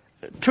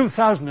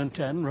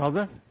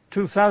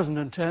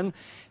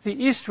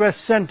 the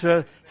East-West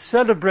Center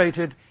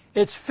celebrated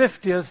its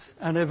 50th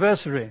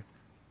anniversary.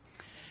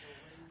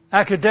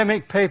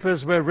 Academic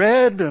papers were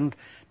read and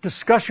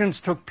discussions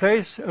took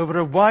place over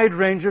a wide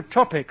range of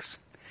topics.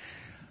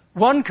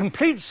 One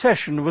complete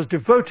session was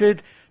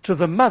devoted to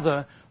the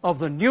mother of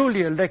the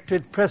newly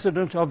elected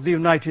President of the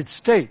United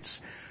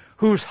States,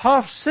 whose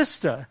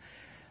half-sister,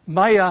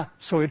 Maya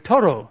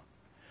Soetoro,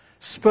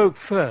 spoke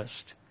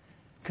first,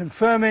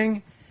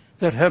 confirming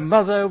that her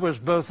mother was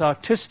both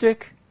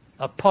artistic,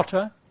 a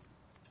potter,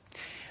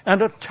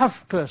 and a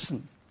tough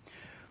person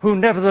who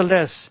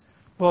nevertheless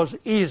was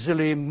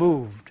easily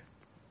moved.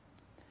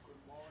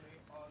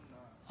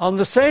 On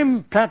the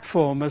same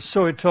platform as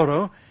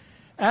Soetoro,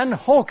 Anne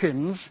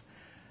Hawkins,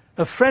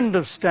 a friend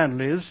of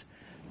Stanley's,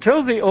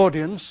 told the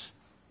audience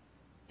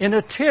in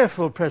a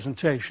tearful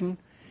presentation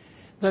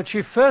that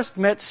she first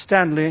met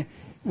Stanley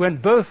when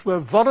both were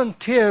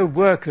volunteer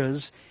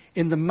workers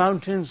in the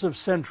mountains of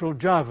central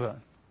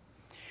Java.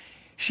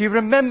 She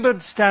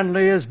remembered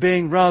Stanley as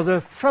being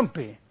rather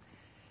frumpy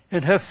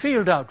in her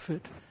field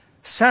outfit,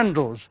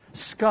 sandals,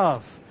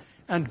 scarf,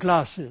 and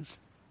glasses.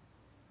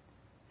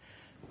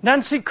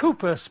 Nancy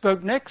Cooper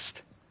spoke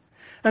next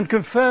and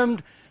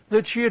confirmed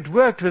that she had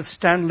worked with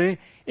Stanley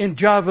in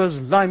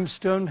Java's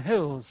limestone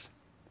hills.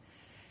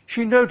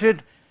 She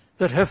noted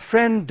that her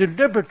friend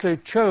deliberately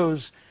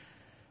chose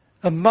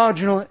a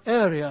marginal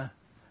area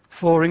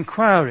for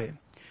inquiry,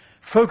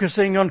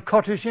 focusing on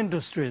cottage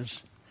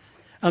industries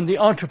and the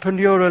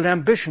entrepreneurial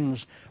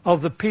ambitions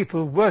of the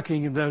people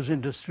working in those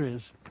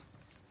industries.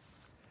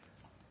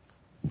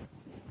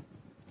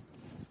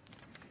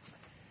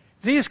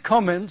 These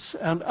comments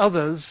and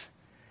others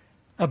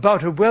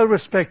about a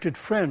well-respected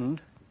friend,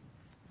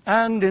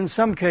 and in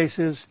some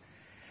cases,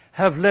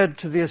 have led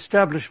to the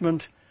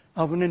establishment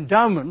of an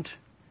endowment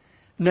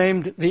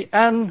named the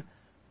Anne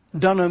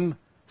Dunham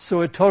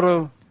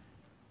Soetoro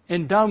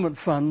Endowment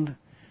Fund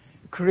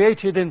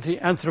created in the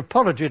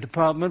anthropology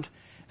department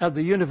at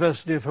the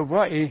University of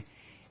Hawaii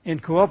in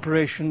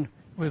cooperation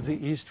with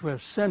the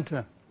East-West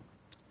Center.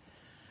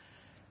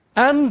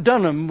 Anne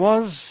Dunham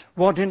was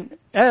what in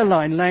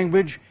airline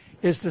language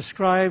is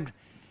described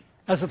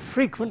as a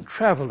frequent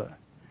traveler,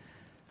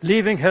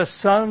 leaving her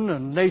son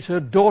and later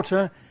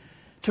daughter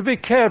to be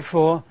cared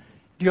for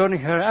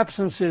during her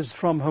absences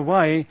from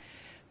Hawaii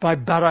by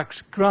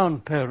Barak's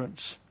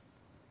grandparents.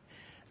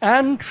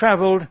 Anne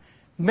travelled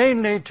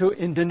mainly to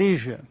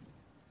Indonesia.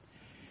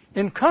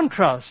 In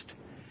contrast,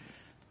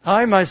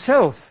 I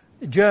myself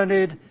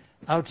journeyed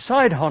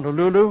outside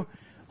Honolulu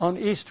on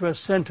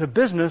East-West Center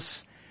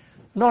business,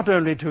 not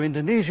only to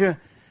Indonesia,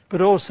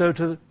 but also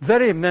to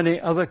very many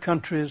other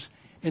countries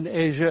in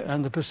Asia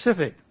and the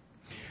Pacific.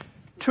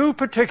 Two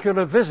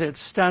particular visits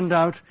stand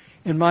out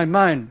in my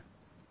mind.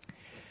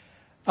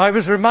 I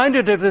was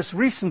reminded of this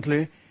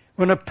recently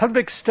when a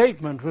public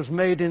statement was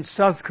made in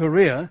South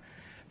Korea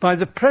by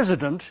the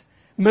president,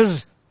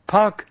 Ms.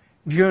 Park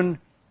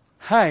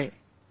Geun-hye.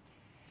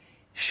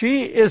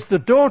 She is the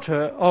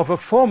daughter of a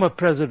former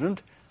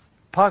president,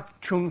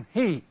 Park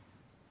Chung-hee.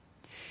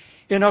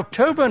 In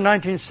October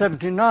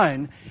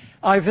 1979,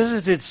 I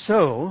visited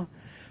Seoul,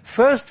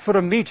 first for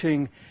a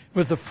meeting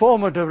with the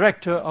former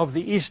director of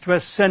the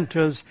East-West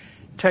Center's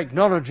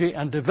Technology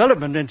and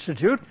Development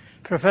Institute,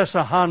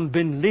 Professor Han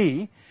Bin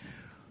Lee,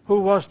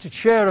 who was to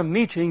chair a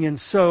meeting in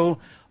Seoul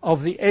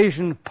of the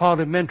Asian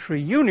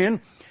Parliamentary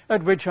Union,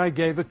 at which I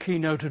gave a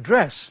keynote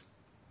address.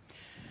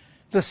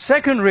 The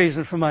second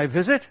reason for my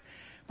visit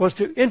was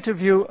to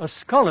interview a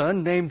scholar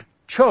named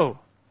Cho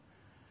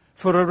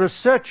for a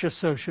research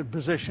associate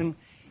position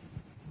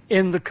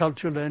in the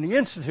Cultural Learning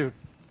Institute.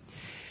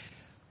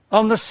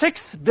 On the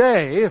sixth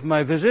day of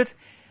my visit,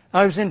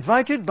 I was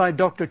invited by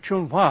Dr.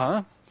 Chun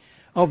Hwa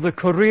of the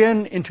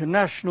Korean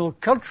International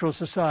Cultural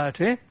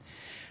Society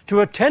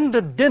to attend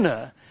a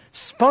dinner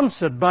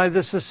sponsored by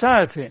the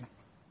Society.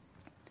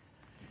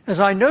 As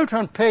I note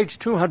on page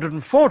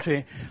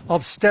 240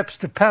 of Steps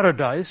to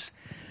Paradise,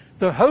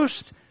 the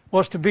host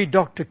was to be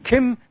Dr.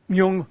 Kim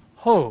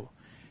Myung-ho,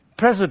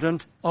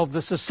 president of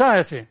the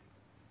Society.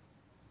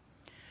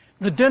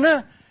 The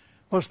dinner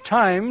was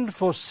timed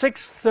for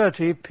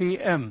 6:30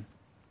 p.m.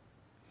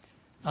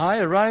 I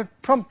arrived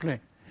promptly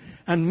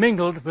and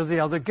mingled with the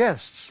other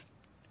guests.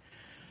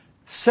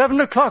 7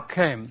 o'clock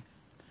came,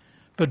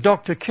 but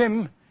Dr.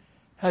 Kim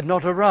had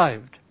not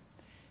arrived.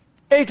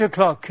 8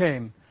 o'clock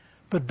came,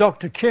 but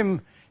Dr.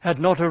 Kim had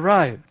not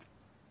arrived.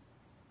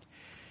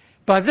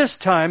 By this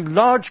time,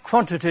 large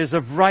quantities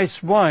of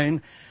rice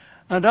wine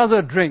and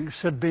other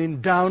drinks had been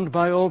downed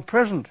by all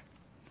present.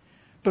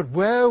 But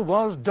where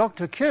was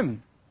Dr.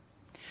 Kim?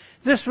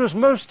 This was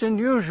most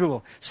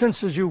unusual,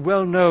 since, as you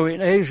well know,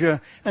 in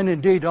Asia, and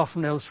indeed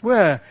often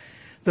elsewhere,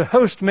 the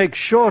host makes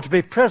sure to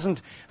be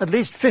present at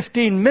least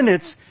 15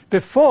 minutes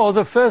before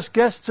the first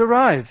guests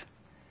arrive.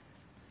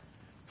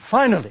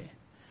 Finally,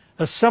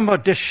 a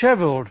somewhat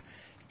disheveled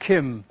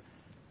Kim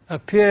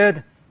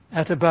appeared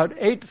at about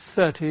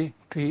 8:30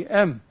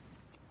 p.m.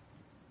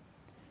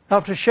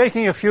 After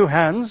shaking a few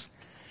hands,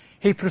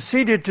 he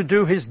proceeded to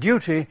do his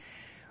duty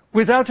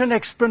without an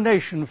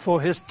explanation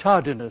for his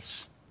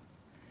tardiness.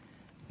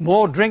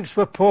 More drinks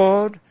were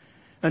poured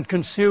and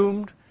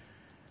consumed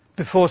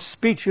before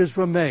speeches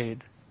were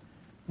made.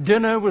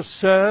 Dinner was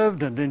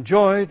served and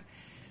enjoyed,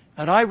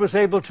 and I was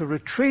able to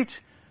retreat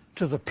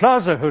to the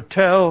Plaza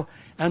Hotel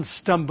and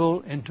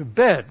stumble into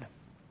bed.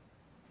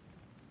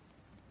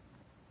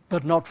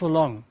 But not for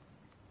long.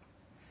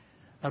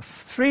 At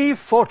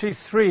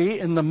 3:43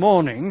 in the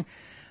morning,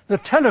 the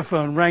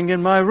telephone rang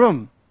in my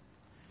room.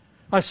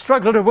 I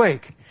struggled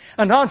awake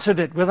and answered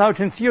it without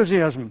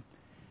enthusiasm.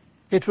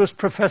 It was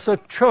Professor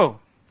Cho.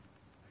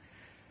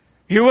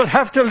 "You will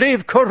have to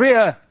leave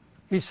Korea,"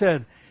 he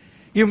said.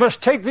 "You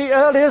must take the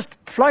earliest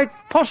flight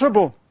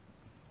possible."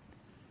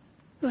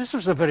 This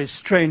was a very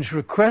strange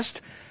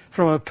request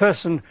from a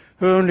person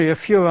who only a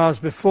few hours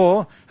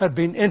before had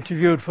been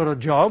interviewed for a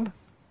job.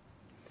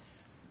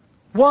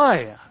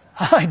 "Why?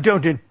 I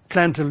don't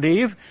plan to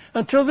leave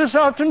until this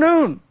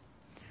afternoon."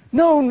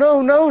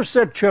 No,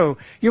 said Cho.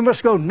 "You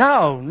must go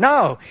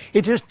now.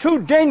 It is too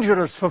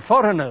dangerous for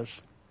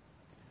foreigners."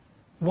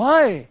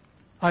 "Why?"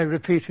 I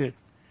repeated.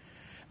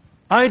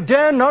 "I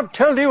dare not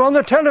tell you on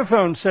the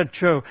telephone," said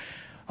Cho.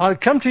 "I'll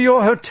come to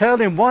your hotel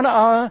in 1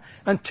 hour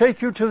and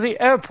take you to the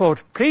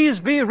airport.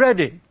 Please be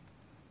ready."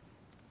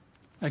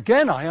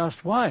 Again I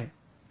asked why.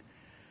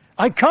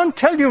 "I can't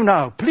tell you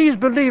now. Please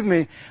believe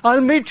me.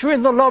 I'll meet you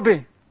in the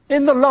lobby.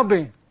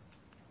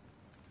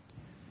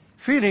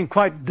 Feeling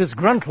quite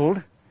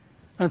disgruntled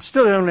and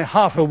still only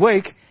half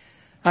awake,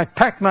 I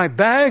packed my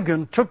bag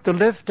and took the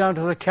lift down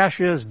to the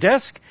cashier's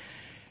desk,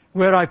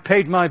 where I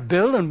paid my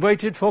bill and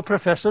waited for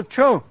Professor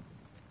Cho.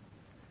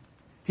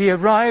 He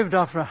arrived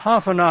after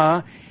half an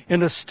hour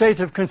in a state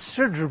of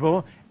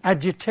considerable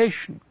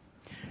agitation.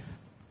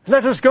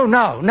 "Let us go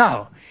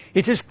now.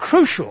 It is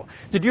crucial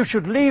that you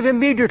should leave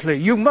immediately.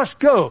 You must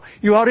go.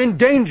 You are in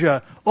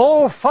danger.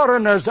 All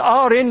foreigners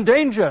are in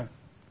danger."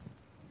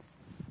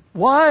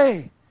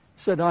 "Why?"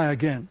 said I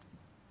again.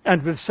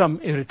 and with some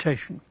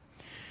irritation.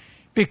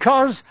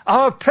 "Because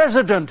our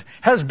president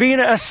has been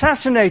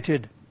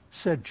assassinated,"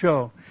 said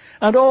Joe,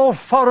 "and all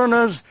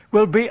foreigners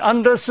will be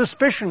under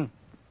suspicion."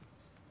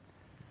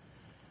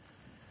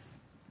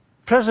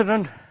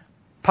 President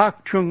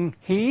Park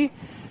Chung-hee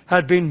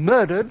had been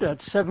murdered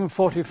at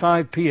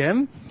 7:45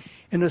 p.m.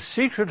 in a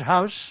secret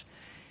house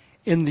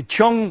in the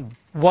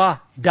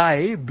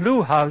Cheonghwa-dae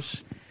Blue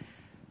House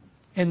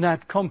in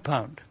that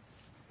compound.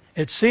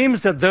 It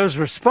seems that those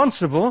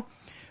responsible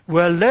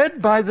were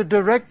led by the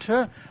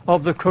director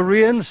of the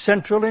Korean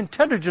Central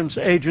Intelligence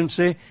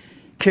Agency,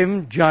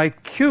 Kim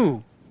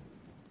Jae-kyu.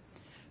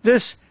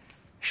 This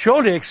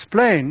surely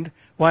explained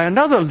why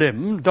another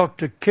limb,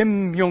 Dr.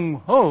 Kim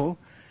Young-ho,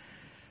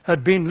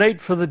 had been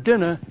late for the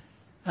dinner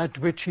at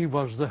which he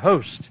was the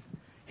host.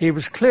 He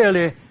was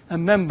clearly a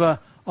member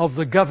of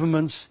the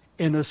government's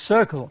inner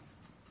circle.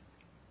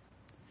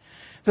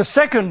 The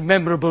second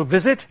memorable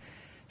visit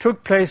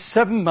took place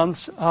 7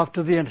 months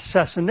after the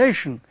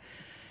assassination.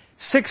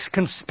 6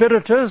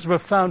 conspirators were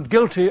found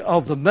guilty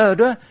of the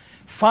murder,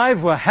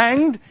 5 were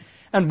hanged,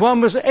 and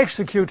 1 was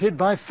executed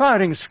by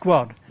firing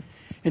squad.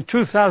 In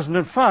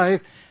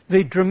 2005,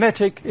 the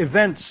dramatic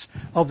events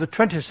of the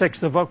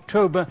 26th of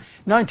October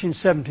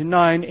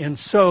 1979 in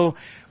Seoul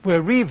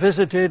were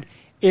revisited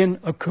in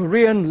a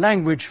Korean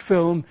language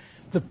film,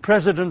 The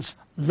President's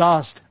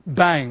Last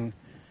Bang,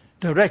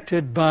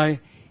 directed by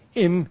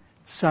Im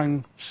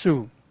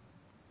Sang-soo.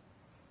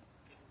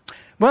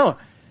 Well,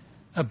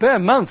 a bare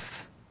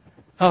month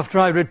after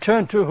I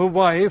returned to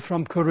Hawaii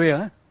from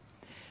Korea,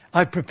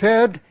 I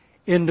prepared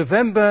in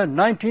November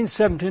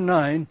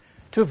 1979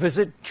 to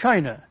visit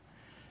China,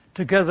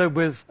 together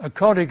with a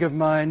colleague of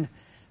mine,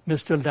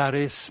 Mr.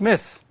 Larry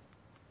Smith.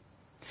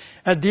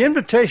 At the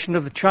invitation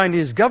of the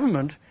Chinese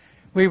government,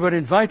 we were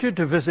invited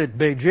to visit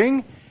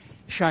Beijing,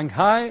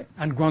 Shanghai,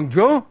 and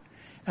Guangzhou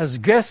as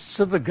guests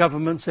of the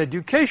government's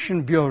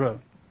Education Bureau.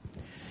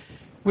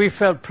 We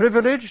felt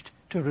privileged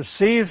to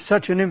receive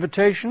such an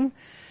invitation,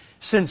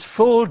 since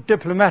full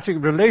diplomatic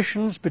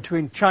relations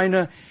between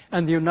China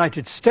and the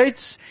United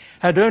States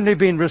had only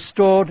been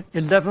restored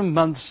 11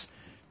 months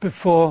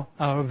before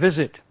our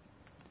visit.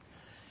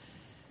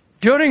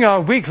 During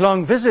our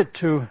week-long visit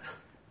to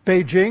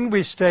Beijing,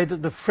 we stayed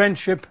at the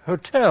Friendship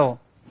Hotel.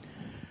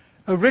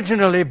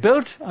 Originally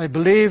built, I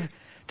believe,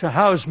 to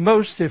house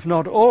most, if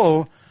not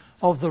all,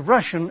 of the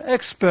Russian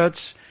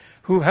experts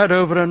who had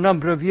over a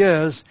number of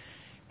years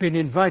been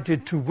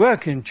invited to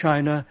work in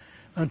China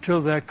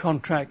until their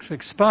contracts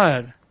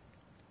expired.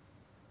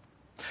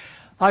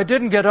 I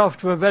didn't get off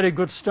to a very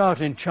good start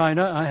in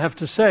China, I have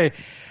to say.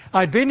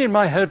 I'd been in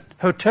my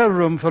hotel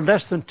room for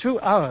less than 2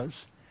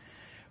 hours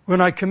when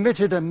I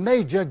committed a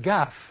major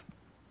gaffe.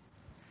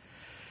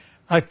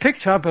 I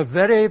picked up a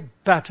very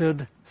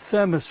battered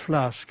thermos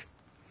flask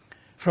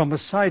from a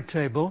side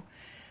table,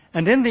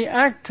 and in the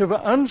act of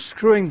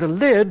unscrewing the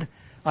lid,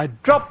 I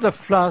dropped the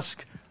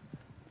flask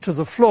to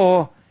the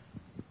floor,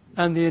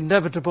 and the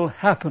inevitable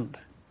happened.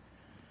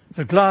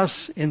 The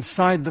glass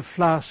inside the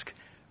flask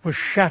was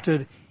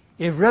shattered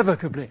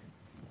irrevocably.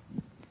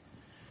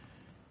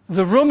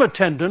 The room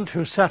attendant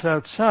who sat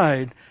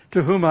outside,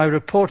 to whom I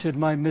reported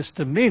my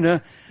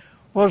misdemeanor,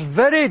 was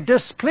very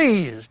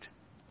displeased.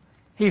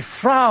 He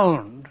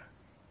frowned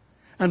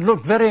and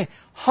looked very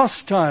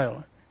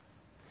hostile,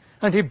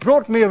 and he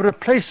brought me a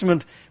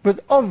replacement with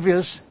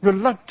obvious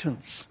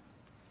reluctance.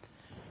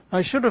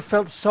 I should have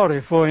felt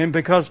sorry for him,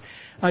 because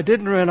I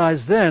didn't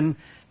realize then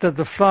that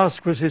the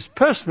flask was his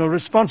personal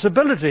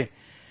responsibility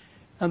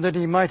and that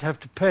he might have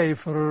to pay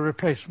for a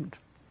replacement.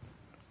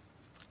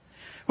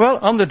 Well,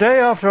 on the day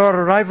after our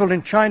arrival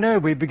in China,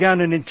 we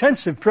began an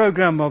intensive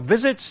program of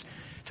visits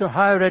to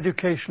higher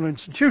educational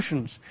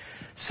institutions,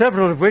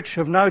 several of which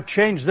have now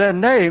changed their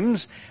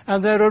names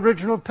and their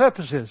original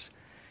purposes.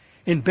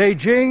 In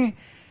Beijing,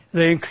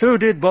 they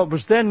included what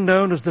was then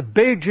known as the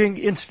Beijing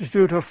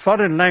Institute of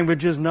Foreign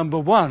Languages No.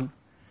 1,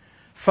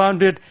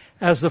 founded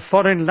as the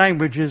Foreign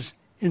Languages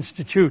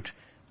Institute.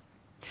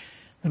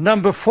 The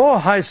No. 4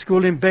 high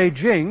school in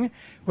Beijing,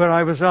 where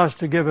I was asked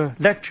to give a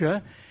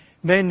lecture,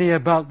 mainly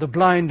about the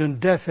blind and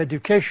deaf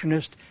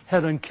educationist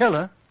Helen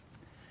Keller,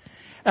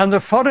 and the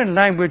Foreign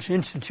Language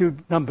Institute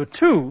No.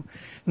 2,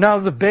 now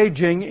the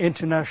Beijing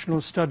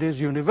International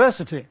Studies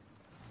University.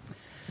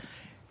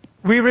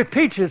 We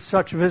repeated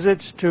such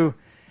visits to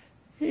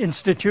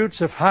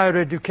institutes of higher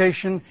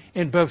education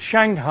in both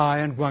Shanghai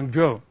and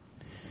Guangzhou.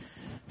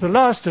 The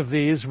last of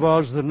these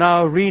was the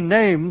now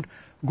renamed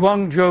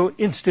Guangzhou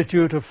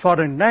Institute of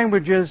Foreign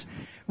Languages,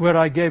 where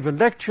I gave a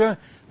lecture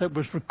that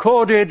was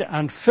recorded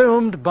and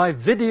filmed by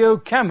video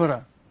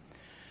camera.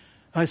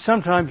 I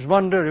sometimes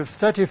wonder if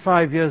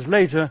 35 years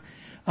later,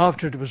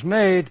 after it was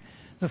made,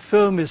 the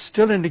film is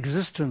still in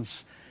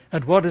existence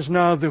at what is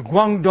now the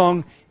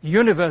Guangdong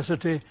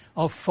University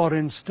of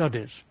Foreign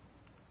Studies.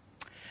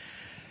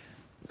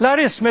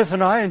 Larry Smith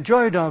and I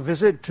enjoyed our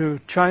visit to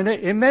China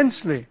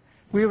immensely.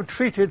 We were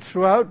treated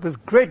throughout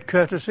with great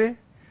courtesy,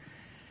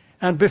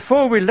 and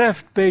before we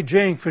left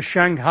Beijing for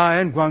Shanghai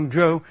and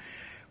Guangzhou,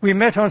 we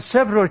met on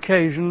several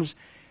occasions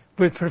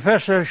with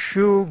Professor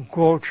Shu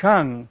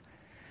Guochang.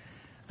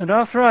 And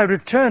after I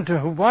returned to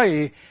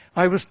Hawaii,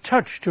 I was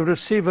touched to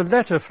receive a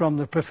letter from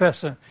the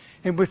professor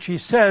in which he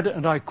said,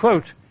 and I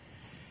quote,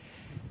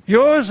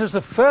 "Yours is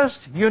the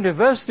first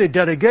university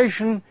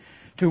delegation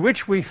to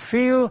which we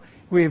feel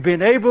we have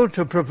been able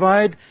to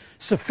provide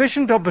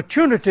sufficient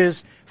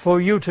opportunities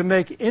for you to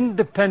make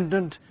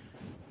independent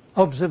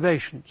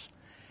observations.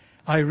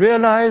 I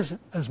realize,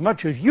 as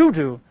much as you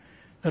do,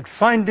 that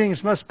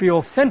findings must be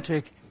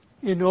authentic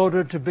in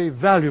order to be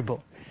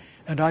valuable,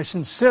 and I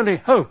sincerely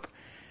hope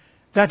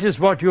that is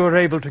what you are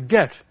able to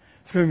get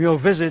from your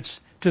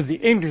visits to the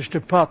English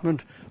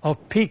department of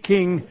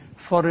Peking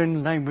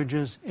Foreign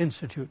Languages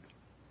Institute."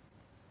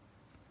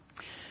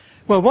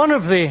 Well, one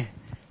of the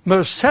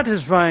most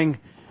satisfying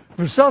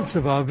results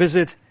of our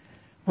visit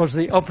was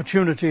the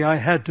opportunity I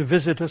had to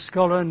visit a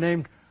scholar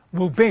named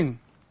Wu Bing,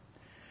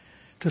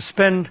 to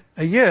spend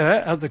a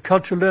year at the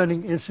Cultural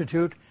Learning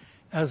Institute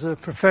as a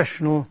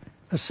professional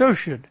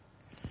associate.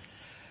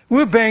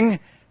 Wu Bing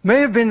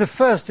may have been the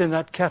first in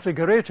that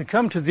category to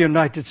come to the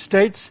United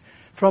States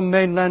from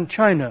mainland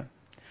China.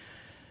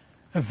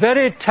 A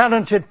very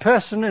talented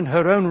person in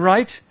her own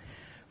right,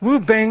 Wu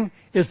Bing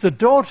is the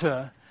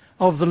daughter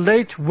of the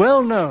late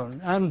well-known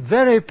and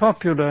very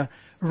popular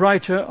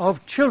writer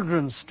of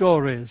children's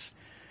stories,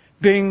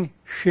 Bing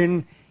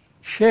Xin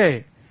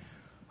She,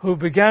 who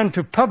began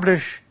to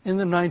publish in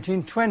the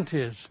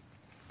 1920s.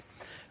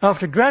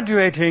 After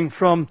graduating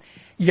from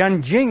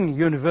Yanjing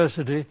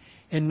University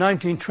in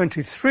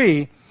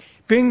 1923,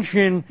 Bing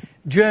Xin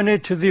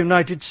journeyed to the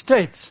United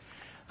States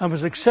and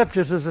was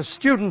accepted as a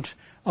student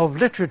of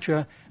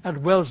literature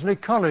at Wellesley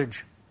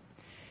College.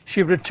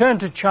 She returned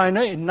to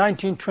China in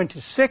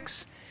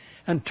 1926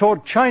 and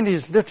taught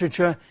Chinese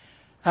literature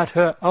at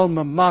her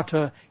alma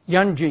mater,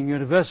 Yanjing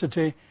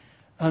University,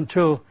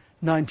 until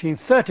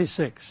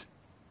 1936.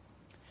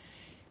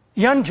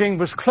 Yanjing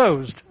was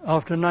closed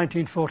after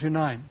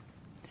 1949,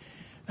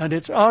 and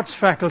its arts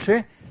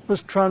faculty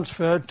was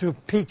transferred to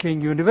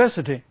Peking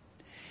University.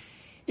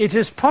 It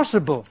is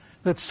possible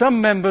that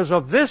some members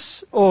of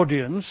this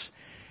audience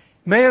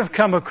may have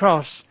come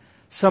across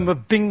some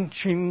of Bing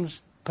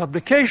Xin's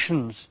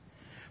publications.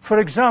 For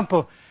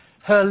example,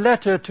 her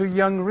letter to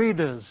young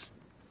readers,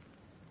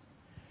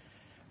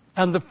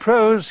 and the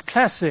prose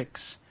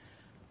classics,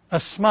 A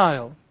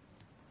Smile,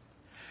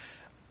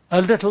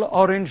 A Little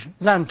Orange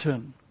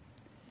Lantern,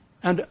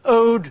 and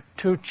Ode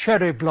to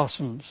Cherry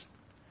Blossoms.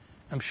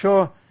 I'm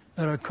sure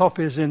there are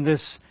copies in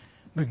this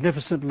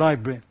magnificent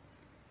library.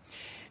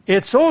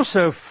 It's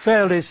also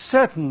fairly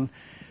certain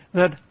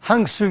that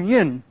Hang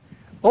Su-yin,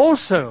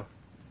 also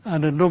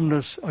an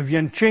alumnus of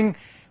Yanqing,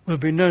 will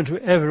be known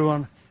to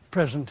everyone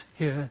present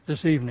here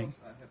this evening.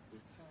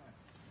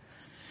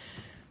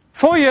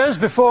 4 years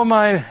before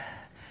my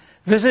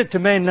visit to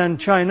mainland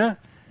China,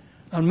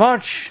 on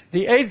March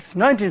the 8th,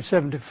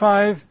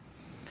 1975,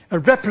 a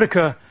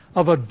replica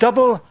of a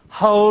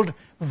double-hulled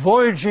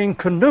voyaging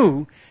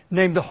canoe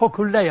named the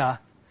Hokulea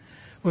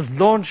was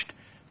launched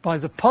by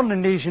the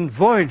Polynesian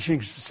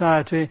Voyaging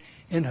Society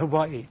in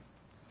Hawaii.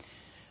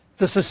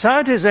 The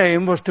Society's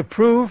aim was to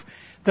prove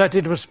that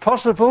it was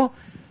possible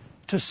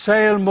to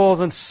sail more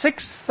than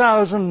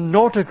 6,000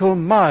 nautical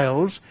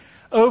miles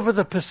over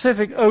the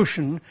Pacific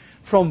Ocean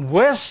from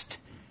west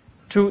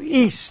to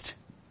east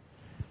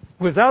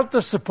without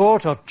the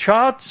support of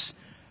charts,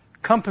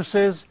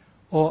 compasses,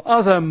 or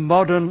other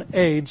modern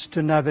aids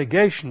to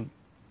navigation.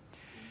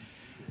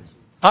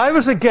 I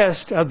was a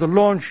guest at the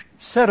launch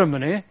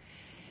ceremony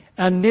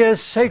and near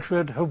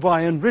sacred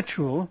Hawaiian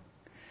ritual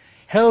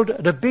held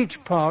at a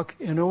beach park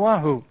in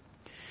Oahu.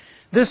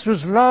 This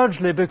was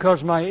largely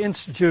because my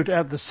institute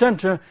at the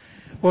center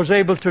was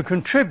able to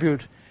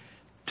contribute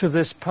to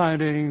this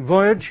pioneering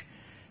voyage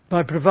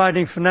by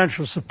providing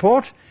financial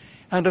support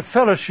and a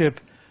fellowship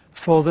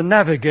for the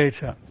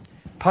navigator,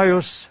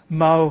 Pius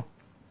Mau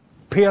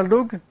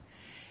Pialug,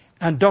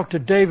 and Dr.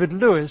 David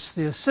Lewis,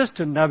 the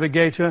assistant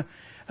navigator,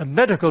 a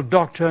medical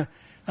doctor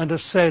and a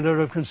sailor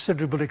of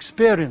considerable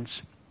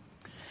experience.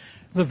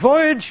 The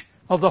voyage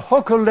of the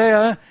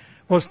Hokulea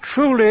was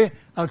truly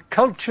a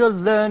culture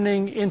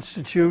learning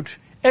institute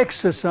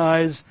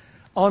exercise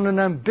on an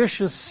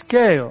ambitious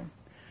scale.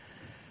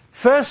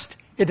 First,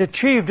 it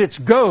achieved its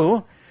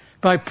goal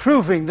by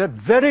proving that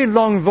very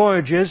long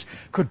voyages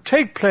could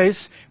take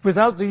place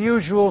without the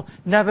usual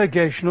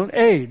navigational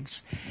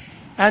aids,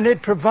 and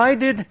it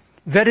provided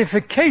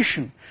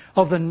verification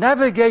of the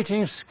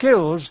navigating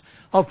skills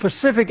of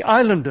Pacific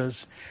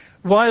Islanders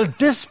while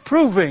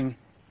disproving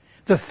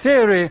the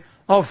theory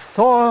of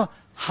Thor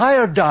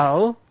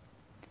Heyerdahl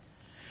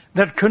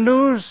that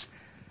canoes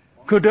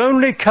could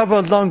only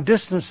cover long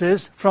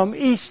distances from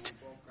east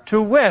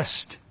to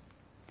west.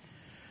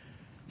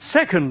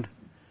 Second,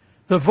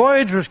 the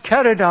voyage was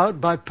carried out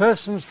by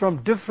persons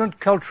from different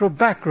cultural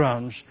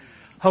backgrounds: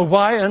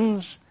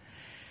 Hawaiians,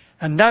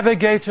 a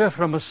navigator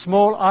from a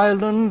small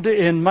island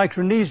in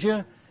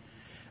Micronesia,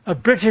 a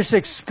British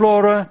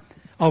explorer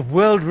of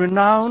world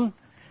renown,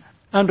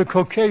 and a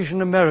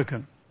Caucasian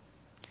American.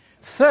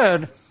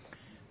 Third,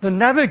 the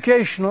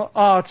navigational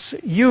arts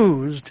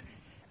used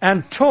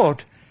and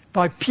taught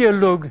by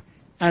Pierre-Luc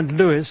and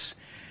Lewis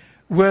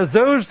were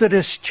those that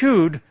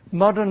eschewed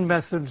modern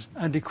methods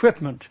and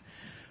equipment.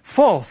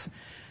 Fourth,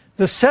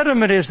 the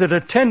ceremonies that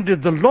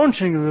attended the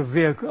launching of the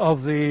vehicle,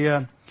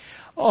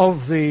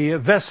 of the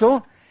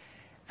vessel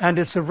and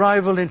its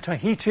arrival in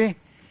Tahiti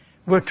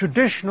were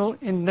traditional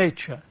in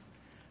nature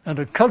and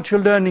a culture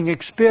learning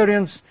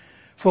experience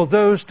for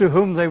those to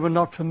whom they were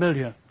not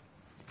familiar.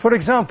 For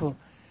example,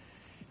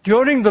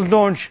 during the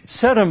launch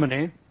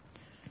ceremony,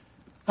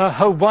 a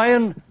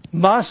Hawaiian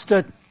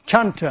master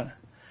chanter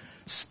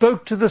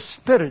spoke to the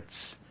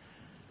spirits,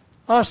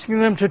 asking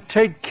them to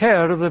take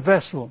care of the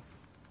vessel.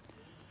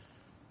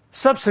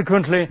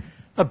 Subsequently,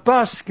 a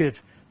basket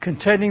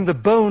containing the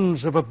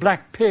bones of a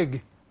black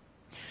pig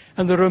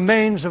and the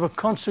remains of a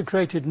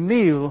consecrated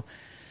meal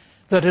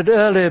that had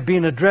earlier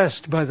been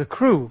addressed by the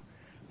crew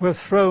were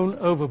thrown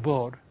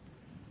overboard.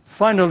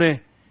 Finally,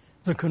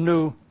 the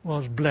canoe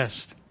was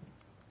blessed.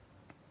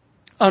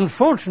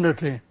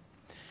 Unfortunately,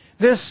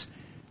 this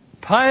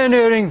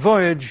pioneering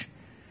voyage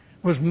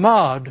was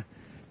marred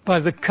by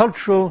the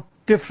cultural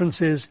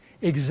differences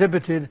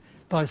exhibited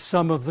by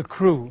some of the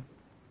crew.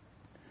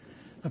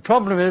 The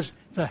problem is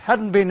there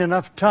hadn't been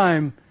enough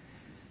time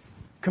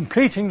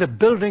completing the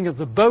building of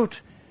the boat,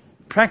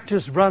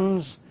 practice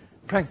runs,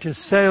 practice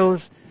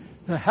sails.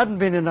 There hadn't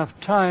been enough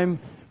time,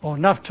 or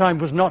enough time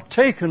was not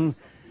taken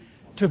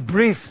to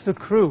brief the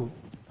crew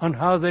on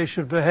how they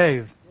should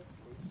behave.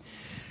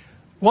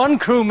 One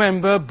crew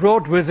member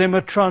brought with him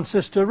a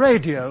transistor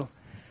radio,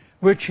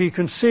 which he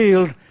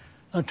concealed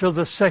until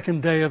the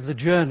second day of the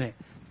journey.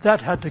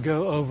 That had to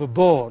go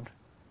overboard.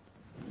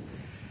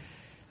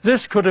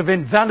 This could have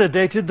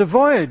invalidated the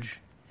voyage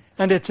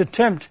and its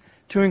attempt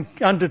to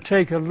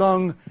undertake a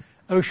long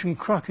ocean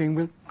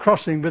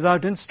crossing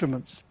without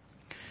instruments.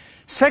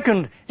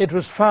 Second, it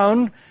was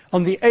found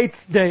on the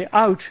 8th day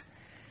out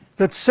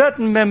that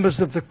certain members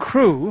of the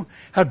crew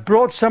had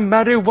brought some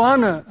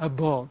marijuana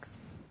aboard.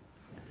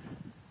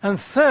 And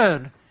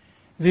third,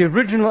 the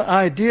original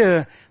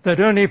idea that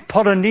only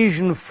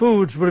Polynesian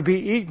foods would be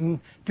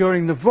eaten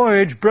during the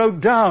voyage broke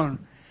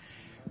down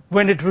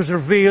when it was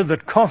revealed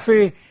that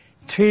coffee,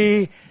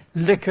 tea,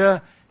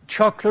 liquor,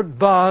 chocolate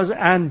bars,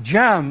 and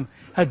jam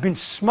had been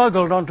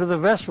smuggled onto the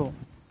vessel.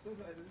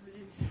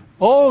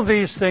 All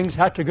these things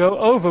had to go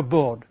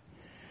overboard,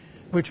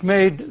 which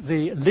made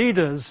the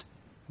leaders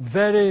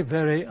very,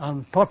 very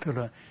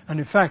unpopular. And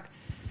in fact,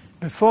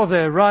 before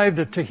they arrived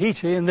at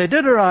Tahiti, and they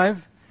did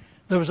arrive,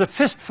 there was a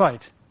fist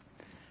fight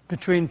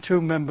between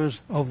two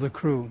members of the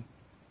crew.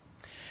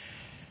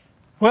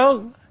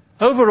 Well,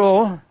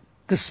 overall,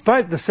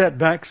 despite the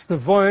setbacks, the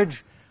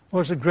voyage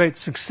was a great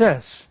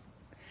success.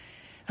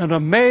 And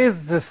on May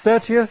the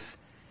 30th,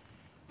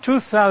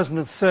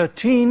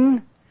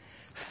 2013,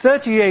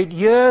 38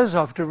 years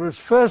after it was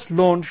first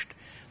launched,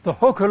 the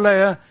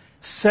Hokulea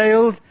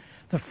sailed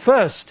the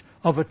first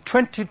of a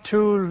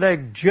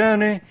 22-leg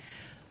journey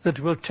that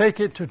will take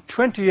it to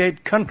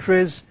 28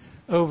 countries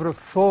over a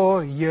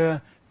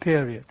 4-year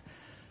period.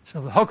 So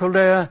the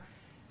Hokulea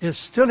is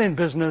still in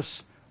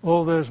business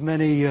all those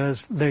many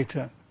years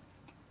later.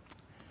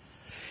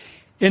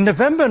 In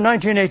November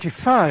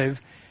 1985,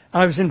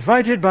 I was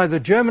invited by the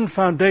German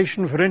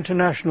Foundation for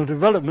International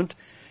Development,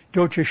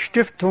 Deutsche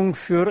Stiftung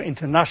für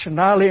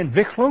Internationale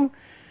Entwicklung,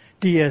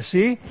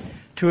 DSE,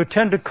 to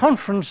attend a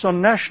conference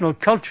on national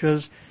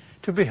cultures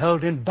to be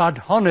held in Bad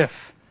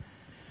Honnef,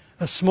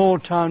 a small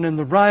town in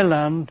the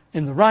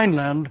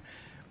Rhineland,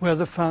 where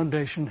the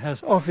foundation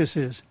has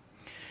offices.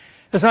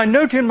 As I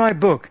note in my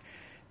book,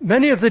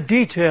 many of the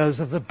details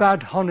of the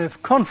Bad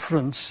Honnef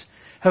conference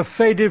have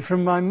faded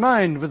from my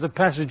mind with the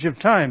passage of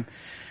time,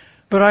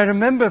 but I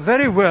remember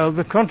very well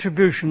the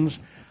contributions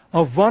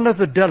of one of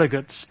the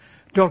delegates,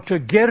 Dr.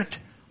 Gert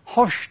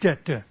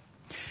Hofstetter,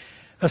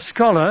 a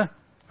scholar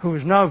who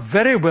is now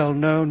very well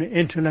known in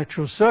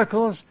intellectual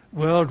circles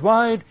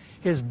worldwide.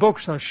 His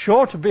books are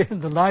sure to be in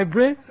the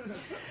library.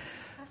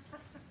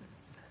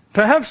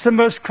 Perhaps the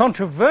most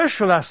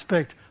controversial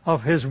aspect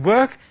of his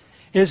work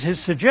is his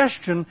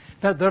suggestion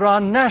that there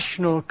are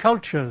national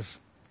cultures,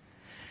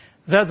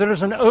 that there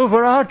is an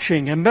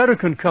overarching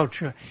American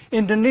culture,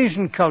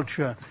 Indonesian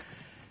culture,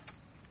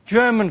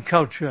 German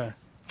culture,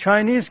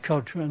 Chinese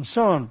culture, and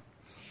so on.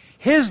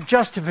 His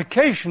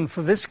justification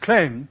for this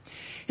claim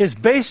is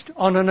based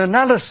on an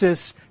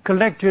analysis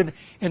collected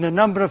in a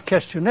number of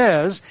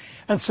questionnaires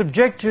and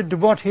subjected to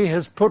what he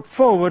has put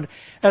forward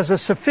as a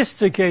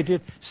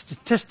sophisticated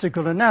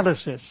statistical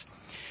analysis.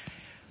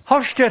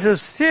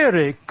 Hofstetter's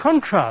theory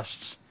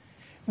contrasts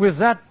with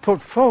that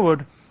put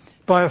forward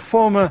by a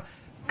former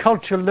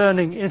Culture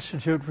Learning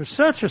Institute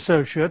research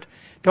associate,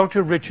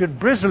 Dr. Richard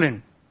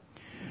Brislin,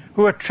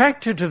 who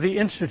attracted to the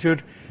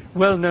Institute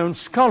well-known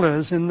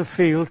scholars in the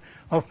field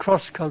of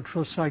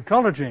cross-cultural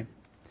psychology.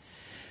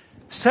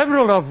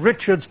 Several of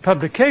Richard's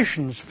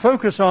publications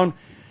focus on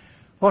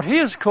what he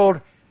has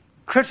called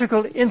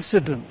critical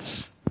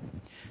incidents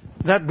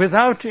that,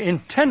 without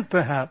intent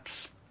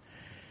perhaps,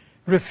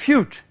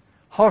 refute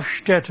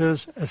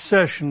Hofstetter's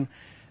assertion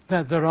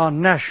that there are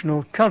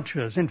national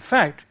cultures. In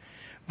fact,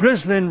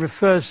 Brislin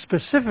refers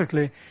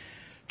specifically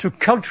to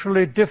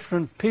culturally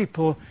different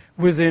people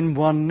within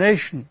one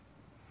nation.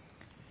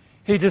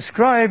 He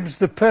describes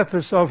the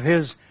purpose of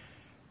his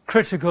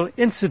critical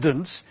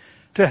incidents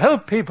to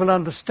help people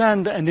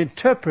understand and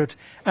interpret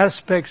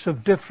aspects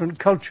of different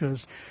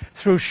cultures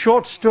through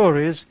short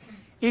stories,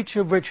 each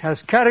of which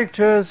has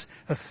characters,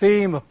 a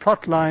theme, a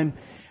plot line,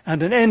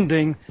 and an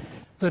ending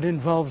that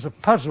involves a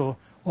puzzle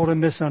or a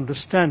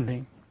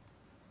misunderstanding.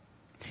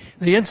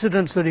 The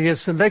incidents that he has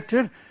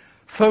selected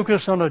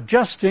focus on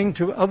adjusting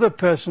to other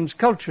persons'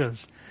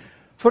 cultures.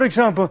 For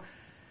example,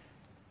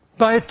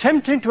 by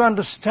attempting to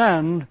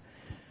understand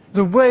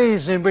the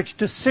ways in which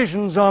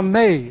decisions are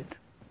made,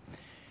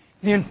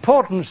 the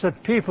importance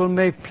that people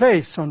may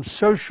place on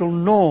social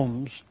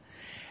norms,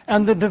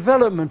 and the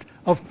development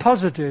of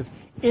positive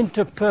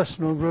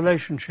interpersonal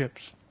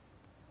relationships.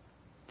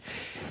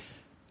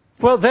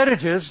 Well, there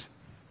it is.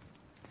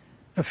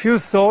 A few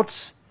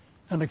thoughts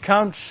and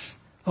accounts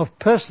of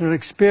personal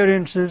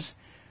experiences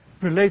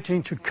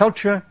relating to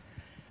culture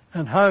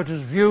and how it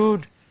is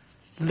viewed,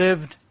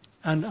 lived,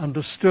 and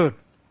understood.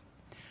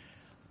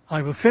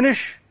 I will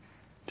finish,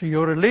 to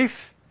your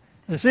relief,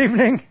 this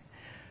evening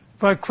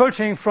by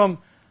quoting from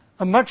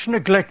a much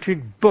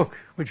neglected book,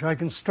 which I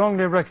can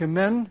strongly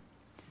recommend,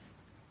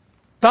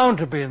 bound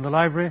to be in the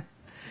library,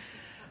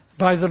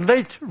 by the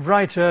late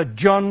writer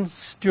John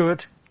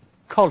Stuart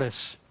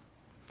Collis.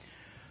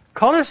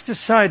 Collis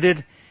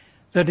decided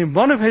that in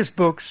one of his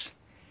books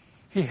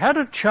he had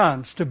a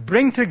chance to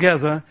bring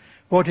together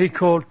what he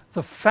called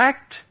the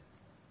fact,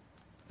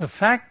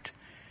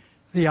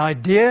 the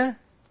idea,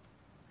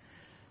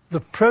 the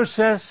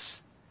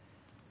process,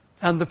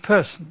 and the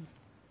person.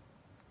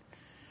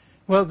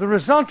 Well, the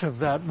result of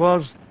that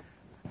was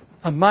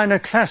a minor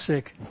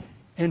classic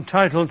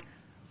entitled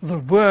The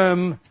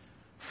Worm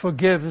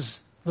Forgives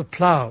the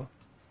Plough,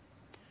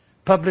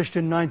 published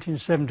in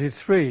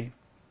 1973.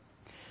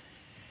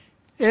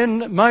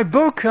 In my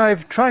book,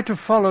 I've tried to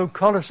follow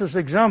Collis's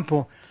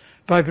example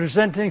by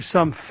presenting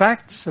some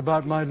facts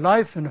about my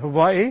life in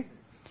Hawaii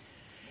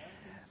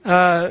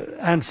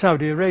and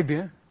Saudi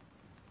Arabia,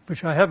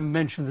 which I haven't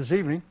mentioned this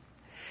evening.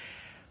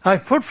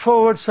 I've put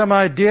forward some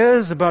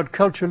ideas about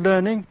culture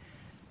learning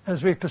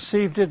as we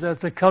perceived it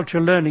at the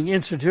Culture Learning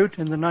Institute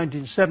in the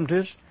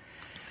 1970s.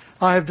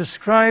 I have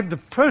described the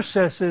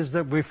processes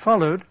that we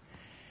followed,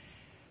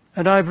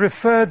 and I've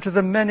referred to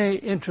the many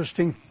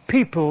interesting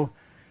people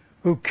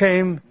who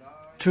came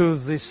to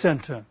the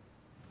center.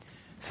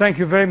 Thank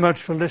you very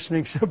much for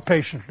listening so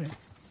patiently.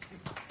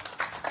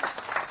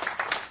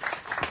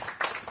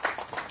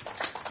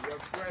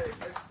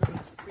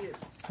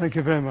 Thank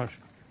you very much.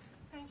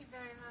 Thank you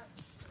very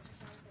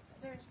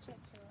much.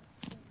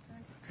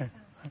 Okay.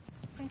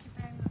 Thank you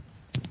very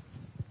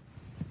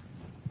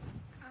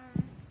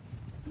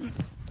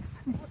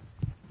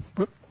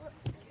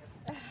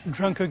much.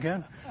 Drunk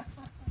again?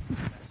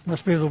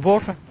 Must be the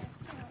water.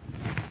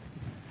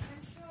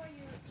 I'm sure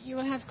you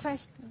will have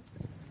questions.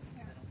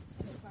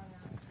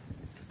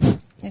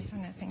 Yes or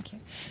no, thank you.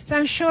 So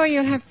I'm sure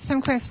you'll have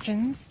some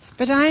questions,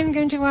 but I'm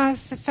going to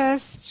ask the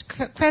first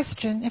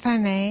question, if I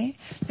may,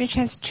 which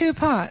has two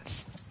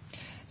parts.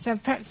 So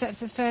perhaps that's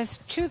the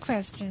first two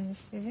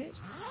questions, is it?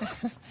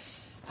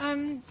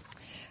 I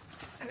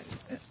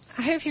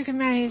hope you can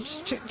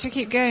manage to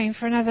keep going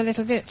for another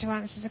little bit to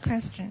answer the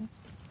question.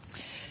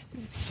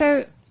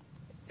 So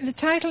the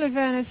title of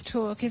Verner's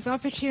talk is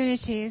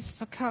Opportunities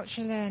for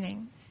Culture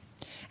Learning.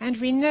 And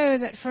we know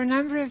that for a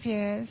number of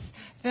years,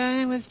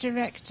 Verner was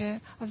director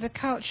of the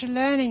Culture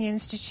Learning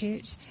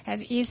Institute at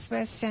the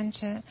East-West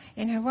Center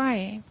in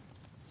Hawaii.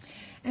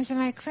 And so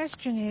my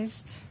question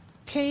is,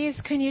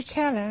 please can you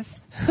tell us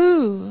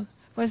who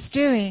was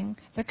doing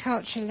the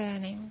culture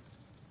learning?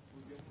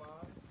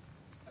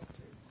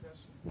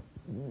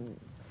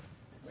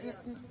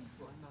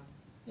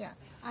 Yeah,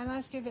 I'll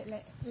ask you a bit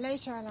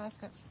later. I'll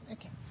ask us.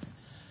 Okay.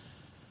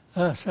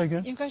 Say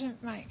again? You've got a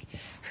mic.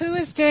 Who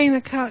was doing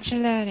the culture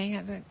learning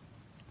at the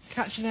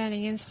Culture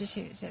Learning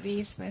Institute at the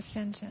East-West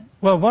Center?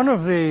 Well, one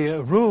of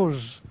the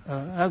rules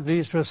at the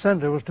East-West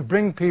Center was to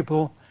bring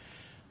people,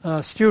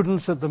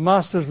 students at the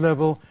master's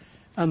level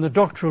and the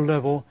doctoral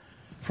level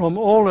from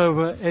all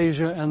over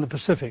Asia and the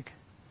Pacific.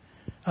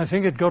 I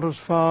think it got as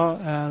far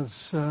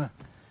as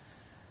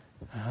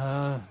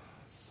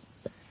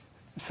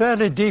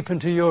fairly deep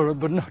into Europe,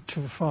 but not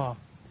too far.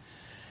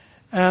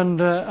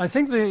 And I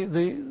think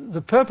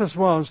the purpose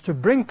was to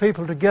bring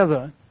people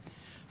together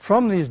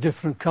from these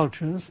different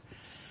cultures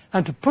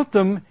and to put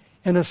them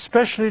in a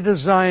specially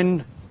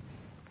designed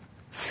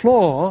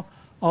floor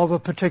of a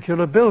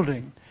particular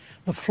building.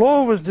 The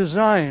floor was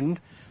designed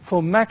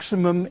for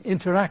maximum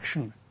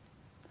interaction.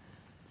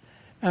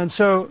 And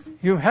so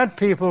you had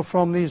people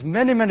from these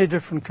many, many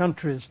different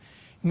countries,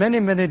 many,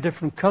 many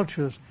different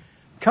cultures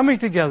coming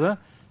together,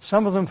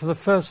 some of them for the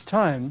first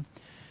time,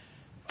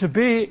 to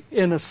be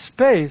in a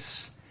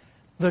space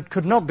that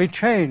could not be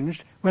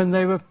changed when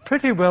they were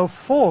pretty well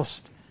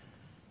forced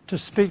to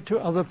speak to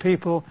other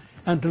people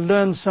and to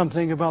learn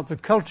something about the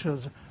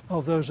cultures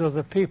of those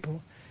other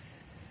people.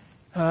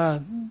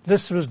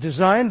 This was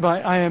designed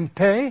by I.M.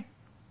 Pei,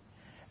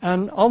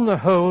 and on the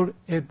whole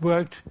it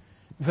worked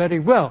very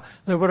well.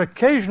 There were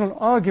occasional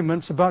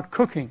arguments about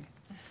cooking,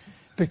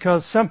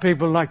 because some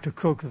people like to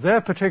cook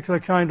their particular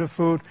kind of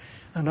food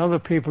and other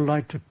people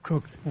like to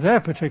cook their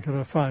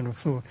particular kind of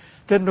food.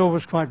 Didn't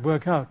always quite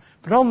work out,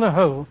 but on the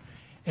whole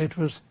it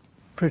was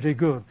pretty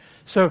good.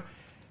 So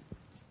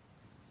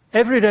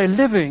everyday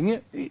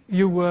living,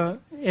 you were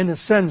in a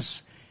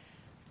sense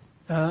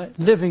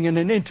living in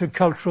an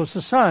intercultural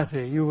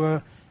society. You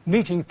were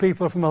meeting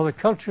people from other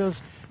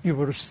cultures, you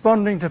were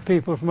responding to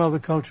people from other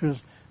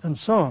cultures, and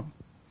so on.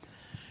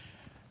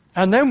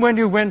 And then when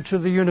you went to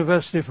the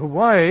University of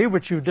Hawaii,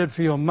 which you did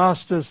for your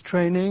master's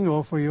training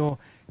or for your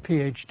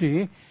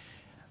PhD,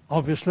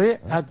 obviously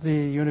at the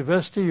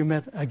university you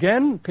met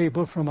again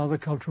people from other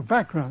cultural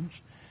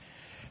backgrounds.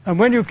 And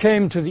when you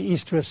came to the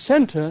East-West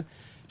Center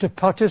to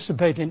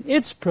participate in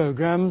its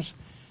programs,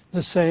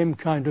 the same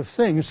kind of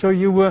thing. So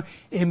you were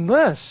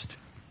immersed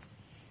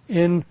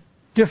in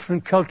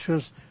different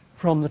cultures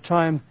from the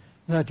time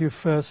that you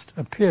first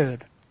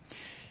appeared.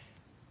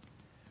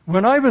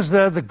 When I was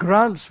there, the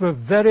grants were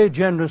very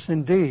generous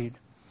indeed.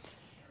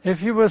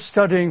 If you were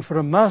studying for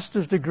a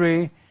master's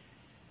degree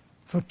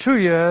for 2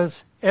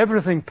 years,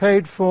 everything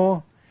paid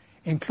for,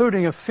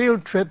 including a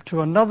field trip to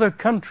another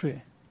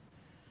country,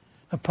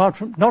 apart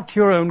from, not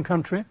your own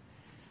country,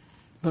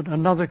 but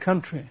another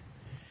country.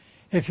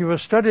 If you were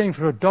studying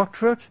for a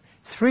doctorate,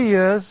 3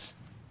 years,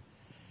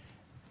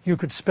 you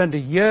could spend a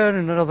year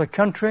in another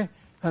country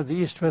at the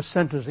East-West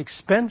Center's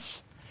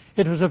expense.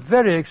 It was a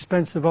very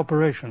expensive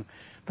operation,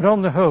 but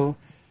on the whole,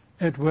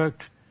 it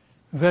worked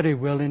very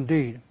well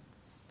indeed.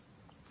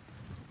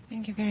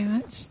 Thank you very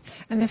much.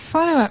 And the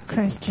follow-up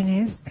question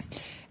is,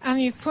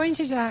 you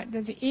pointed out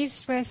that the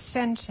East-West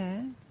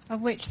Center,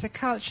 of which the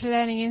Cultural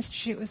Learning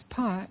Institute was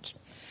part,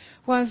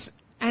 was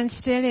and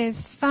still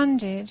is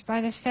funded by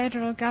the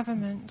federal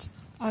government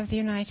of the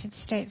United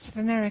States of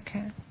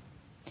America.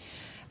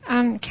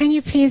 Can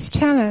you please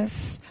tell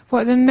us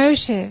what the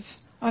motive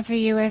of the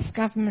US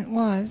government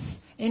was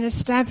in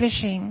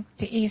establishing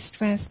the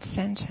East-West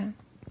Center?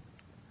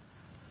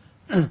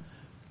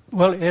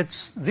 Well,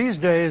 these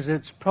days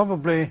it's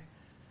probably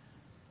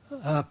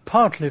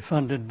partly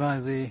funded by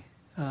the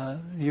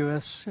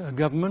US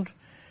government,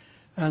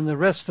 and the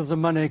rest of the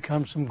money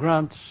comes from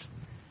grants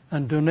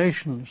and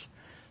donations.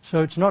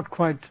 So it's not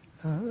quite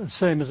the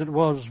same as it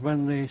was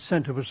when the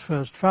center was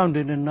first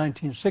founded in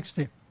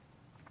 1960.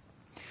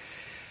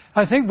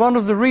 I think one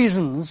of the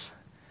reasons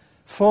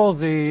for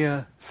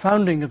the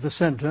founding of the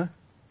center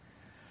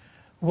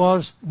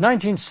was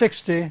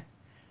 1960,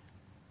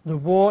 the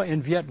war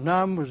in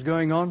Vietnam was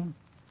going on.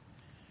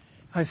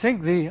 I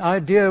think the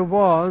idea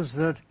was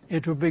that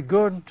it would be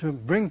good to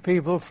bring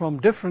people from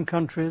different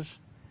countries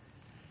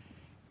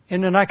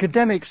in an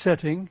academic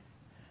setting,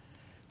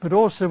 but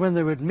also when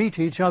they would meet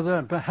each other,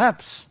 and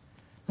perhaps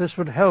this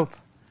would help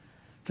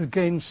to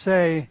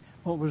gainsay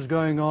what was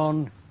going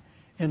on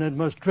in a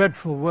most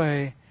dreadful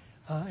way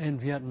in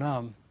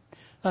Vietnam.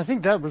 I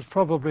think that was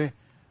probably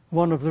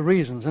one of the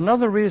reasons.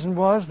 Another reason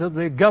was that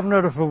the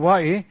governor of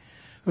Hawaii,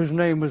 whose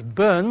name was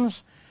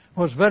Burns,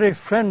 was very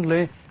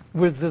friendly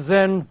with the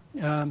then,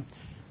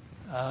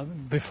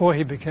 before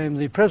he became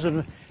the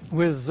president,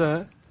 with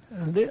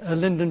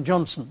Lyndon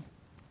Johnson.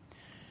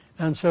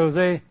 And so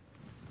they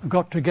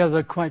got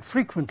together quite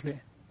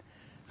frequently.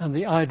 And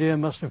the idea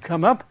must have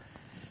come up,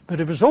 but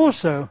it was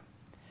also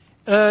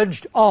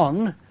urged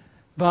on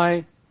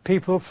by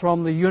people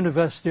from the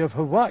University of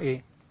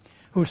Hawaii,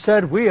 who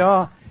said, we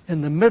are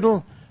in the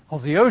middle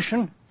of the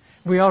ocean,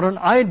 we are an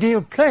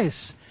ideal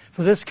place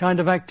for this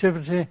kind of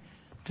activity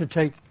to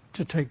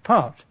take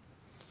part.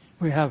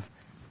 We have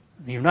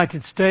the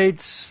United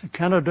States,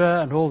 Canada,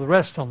 and all the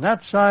rest on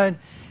that side.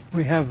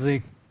 We have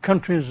the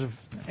countries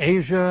of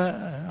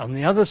Asia on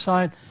the other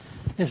side.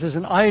 This is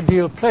an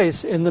ideal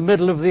place in the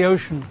middle of the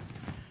ocean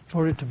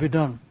for it to be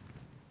done.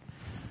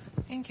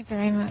 Thank you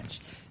very much.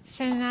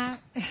 So now,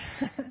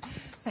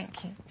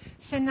 thank you.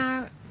 So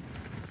now,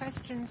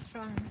 questions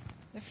from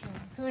the floor.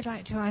 Who would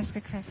like to ask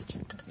a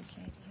question of this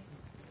lady?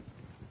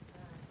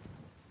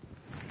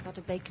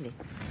 Dr. Bickley,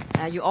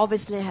 you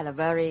obviously had a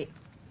very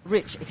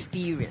rich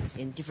experience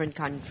in different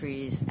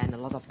countries and a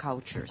lot of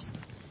cultures.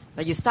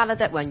 But you started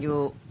that when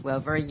you were a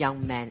very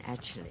young man,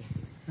 actually.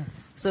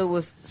 So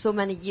with so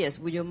many years,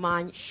 would you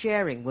mind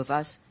sharing with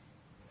us,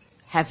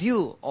 have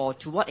you, or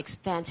to what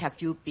extent have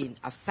you been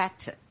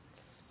affected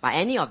by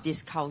any of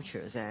these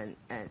cultures? And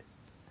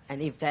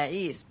if there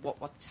is,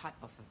 what type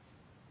of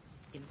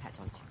impact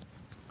on you?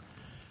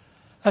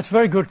 That's a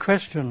very good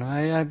question.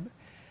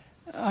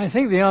 I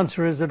think the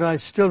answer is that I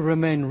still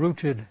remain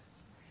rooted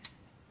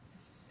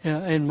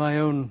in my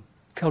own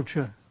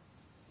culture.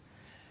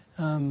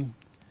 And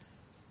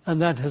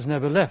that has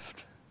never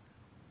left.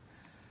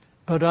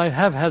 But I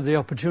have had the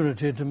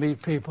opportunity to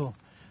meet people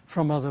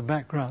from other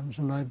backgrounds,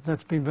 and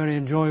that's been very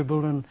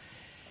enjoyable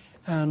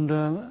and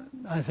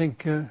I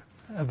think a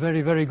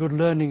very, very good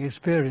learning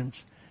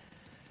experience.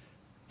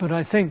 But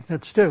I think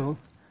that still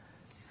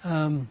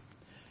I'm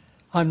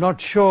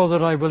not sure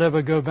that I will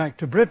ever go back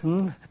to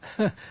Britain,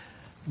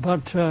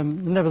 but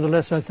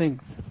nevertheless I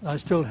think I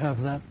still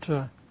have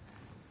that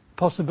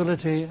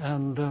possibility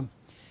and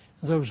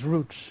those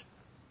roots,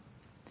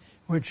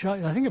 which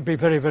I think would be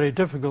very, very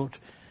difficult,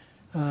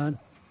 to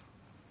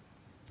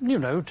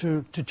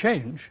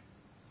change.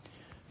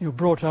 You're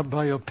brought up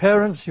by your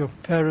parents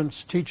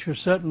teach you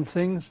certain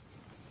things,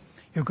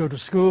 you go to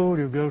school,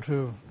 you go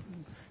to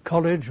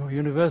college or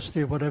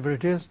university or whatever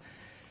it is,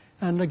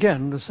 and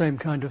again the same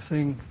kind of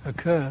thing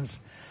occurs.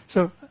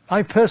 So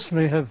I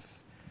personally have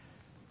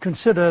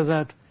considered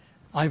that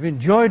I've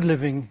enjoyed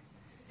living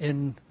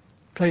in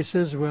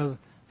places where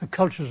the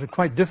cultures are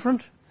quite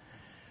different,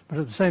 but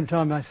at the same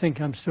time I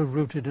think I'm still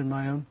rooted in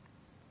my own.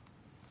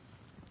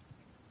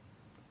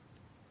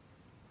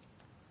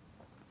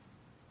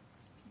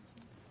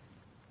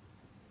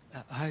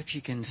 I hope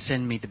you can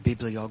send me the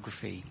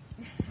bibliography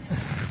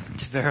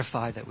to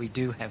verify that we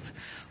do have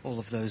all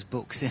of those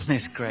books in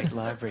this great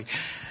library.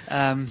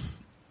 I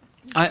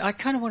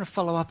kind of want to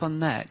follow up on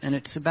that, and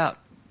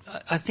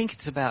I think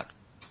it's about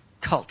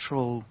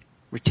cultural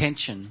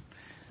retention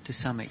to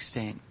some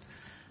extent,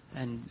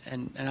 and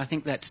I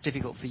think that's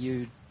difficult for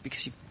you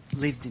because you've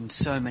lived in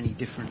so many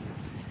different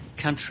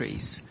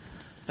countries.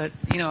 But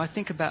I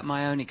think about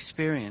my own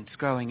experience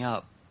growing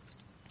up.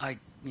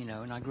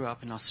 And I grew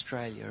up in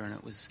Australia, and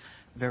it was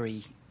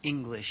very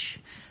English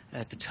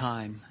at the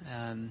time.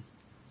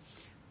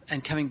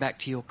 And coming back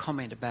to your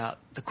comment about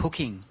the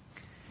cooking,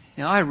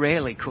 I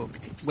rarely cook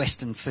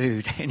Western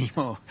food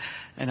anymore,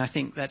 and I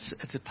think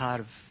it's a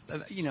part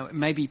of,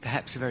 maybe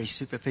perhaps a very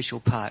superficial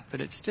part, but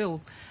it's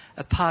still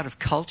a part of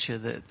culture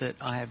that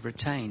I have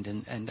retained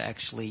and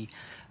actually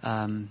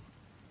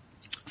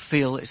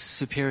feel is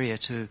superior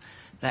to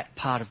that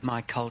part of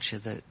my culture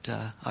that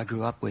I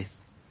grew up with.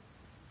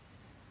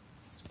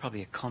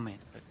 Probably a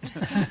comment,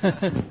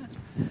 but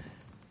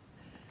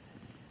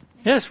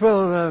yes.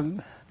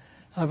 Well,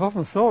 I've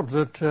often thought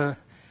that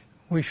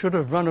we should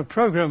have run a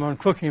program on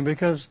cooking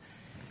because,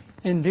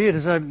 indeed,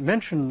 as I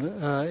mentioned,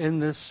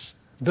 in this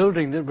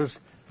building that was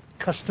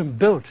custom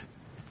built,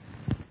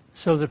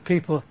 so that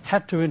people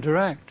had to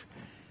interact.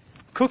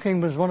 Cooking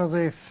was one of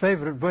the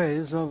favourite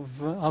ways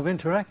of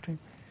interacting.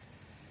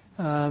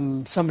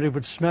 Somebody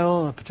would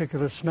smell a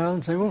particular smell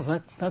and say,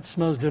 "Oh, that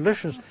smells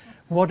delicious.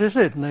 What is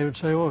it?" And they would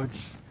say, "Oh,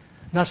 it's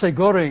nasi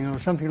goreng," or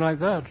something like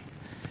that.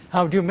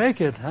 "How do you make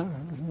it?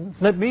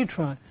 Let me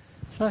try."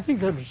 So I think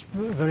that was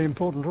very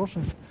important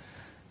also.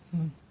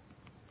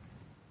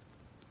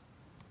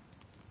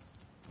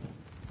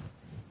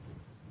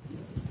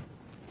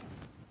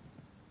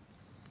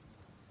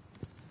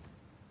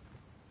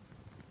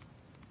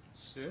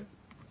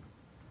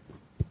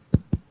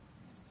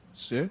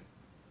 Sir,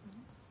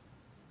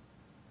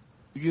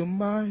 would you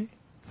mind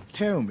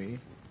tell me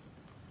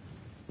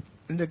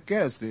in the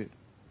galaxy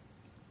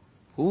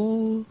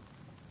who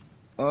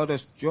are the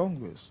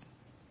strongest?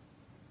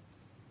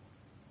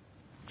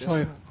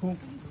 Sorry, who? Can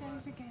you say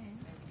it again?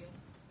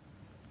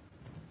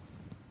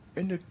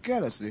 In the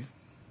galaxy,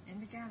 In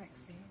the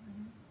galaxy.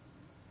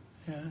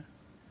 Yeah.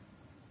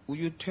 would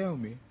you tell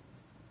me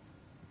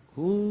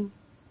who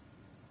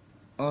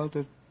are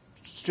the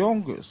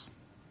strongest?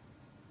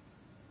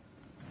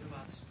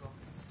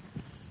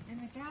 In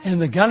the galaxy. In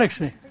the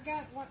galaxy.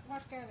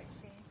 What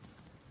galaxy?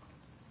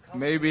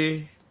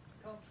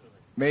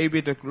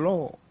 Maybe the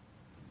globe.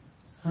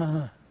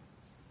 Uh-huh.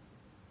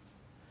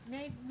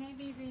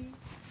 Maybe the...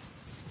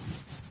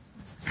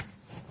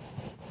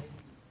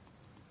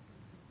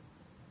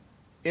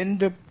 In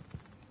the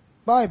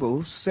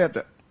Bible said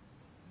that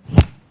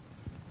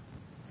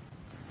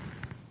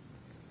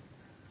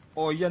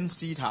愛因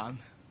斯坦、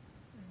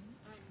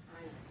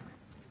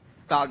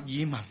達爾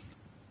文呢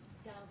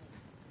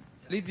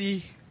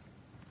啲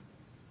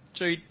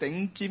最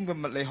頂尖嘅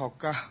物理學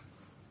家，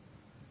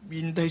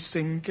面對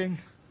聖經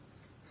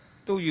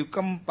都要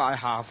甘拜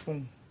下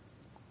風，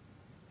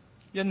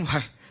因為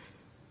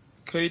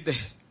佢哋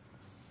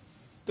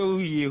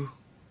都要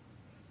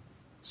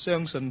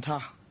相信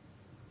他。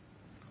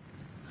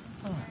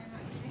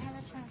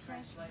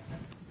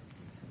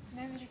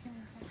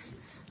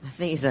I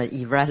think it's an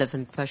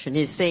irrelevant question.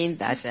 He's saying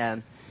that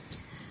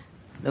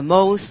the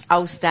most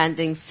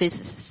outstanding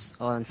physicists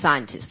or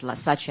scientists,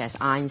 such as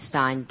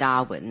Einstein,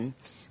 Darwin,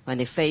 when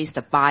they face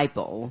the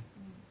Bible,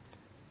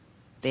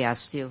 they are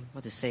still,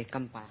 what to say,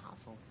 甘拜下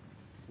風.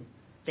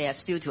 They have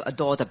still to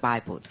adore the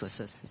Bible to a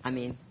certain, I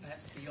mean,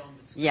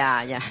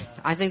 yeah.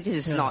 I think this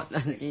is not.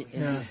 Thank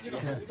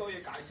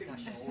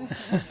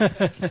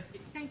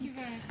you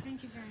very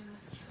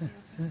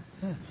much.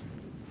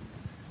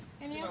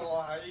 Any other?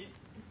 我喺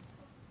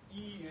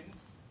醫院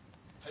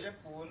睇一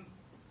本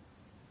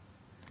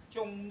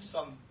中信，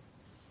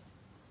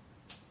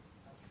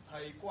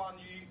係關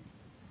於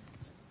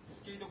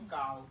基督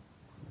教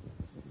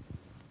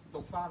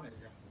讀翻嚟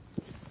嘅。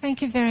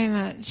Thank you very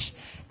much.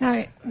 Now,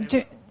 I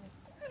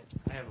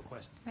have a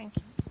question. thank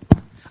you.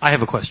 I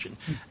have a question.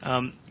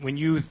 When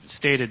you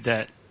stated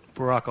that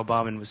Barack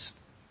Obama was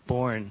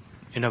born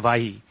in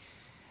Hawaii,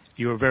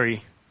 you were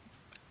very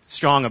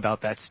strong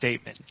about that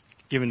statement,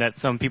 given that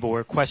some people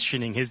were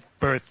questioning his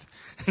birth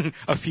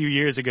a few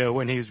years ago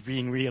when he was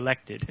being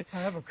re-elected. I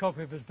have a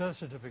copy of his birth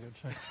certificate.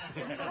 So.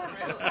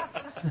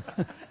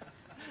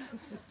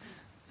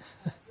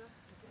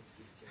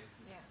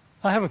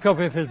 I have a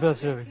copy of his birth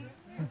certificate.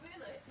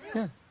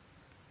 Yeah.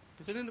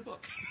 Is it in the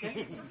book? No.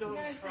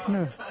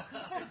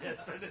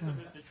 Yes, it is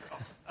Mr.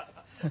 Trump.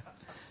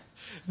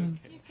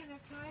 You can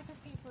apply for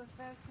people's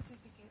birth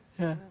certificates.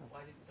 Yeah.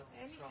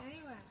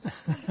 Anywhere.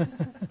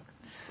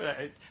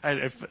 But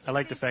I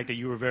like the fact that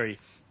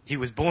he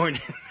was born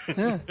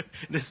Yeah.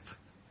 this.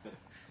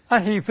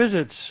 And he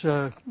visits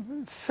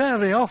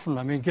fairly often.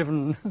 I mean,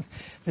 given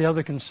the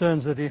other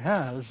concerns that he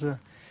has,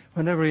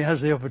 whenever he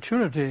has the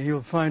opportunity,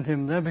 you'll find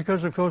him there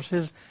because, of course,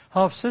 his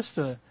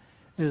half-sister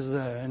is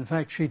there. In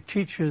fact, she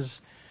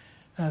teaches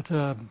at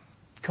a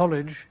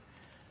college,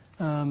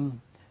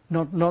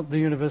 not the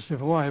University of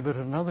Hawaii, but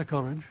at another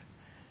college.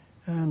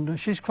 And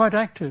she's quite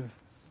active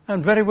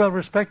and very well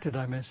respected,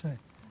 I may say.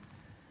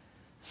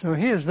 So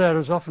he is there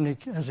as often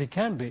as he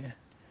can be.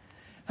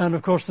 And,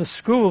 of course, the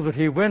school that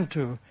he went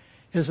to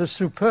is a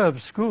superb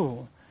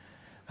school.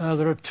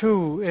 There are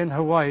two in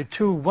Hawaii,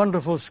 two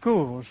wonderful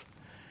schools.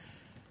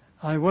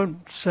 I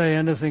won't say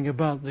anything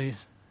about the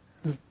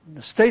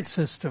state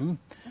system,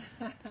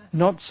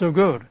 not so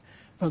good.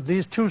 But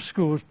these two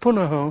schools,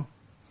 Punahou,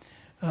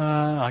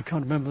 I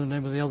can't remember the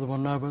name of the other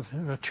one now, but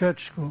a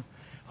church school,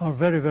 are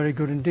very, very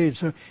good indeed.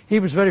 So he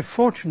was very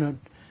fortunate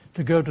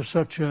to go to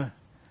such a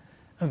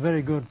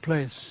very good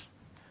place,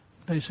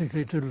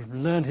 basically to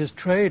learn his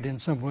trade in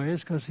some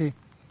ways, because he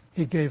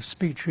gave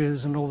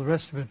speeches and all the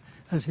rest of it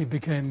as he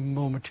became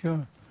more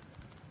mature.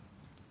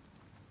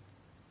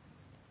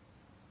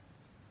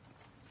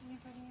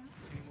 Anybody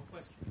else? Any more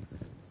questions?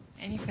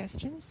 Any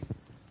questions?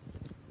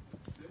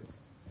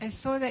 I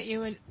saw that you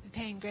were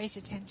paying great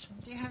attention.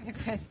 Do you have a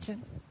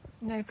question?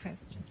 No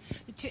question.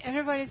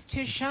 Everybody's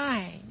too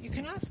shy. You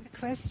can ask a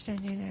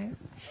question, you know.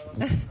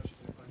 I'll ask a question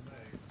if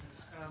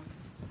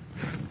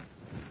I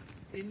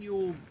may. In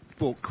your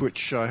book,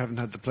 which I haven't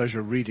had the pleasure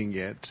of reading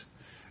yet,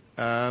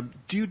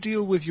 do you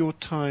deal with your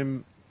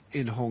time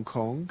in Hong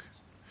Kong?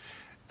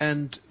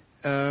 And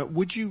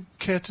would you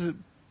care to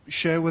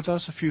share with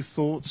us a few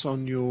thoughts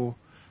on your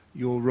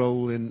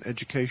role in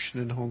education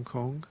in Hong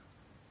Kong?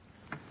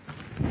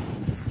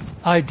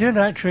 I did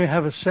actually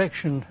have a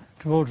section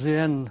towards the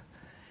end,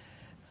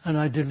 and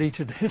I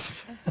deleted it.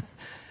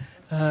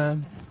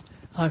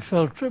 I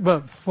felt,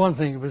 well, one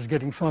thing, it was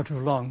getting far too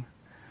long,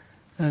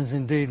 as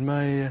indeed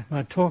my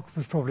talk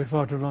was probably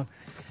far too long.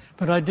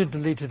 But I did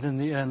delete it in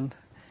the end,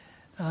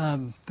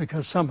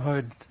 because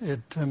somehow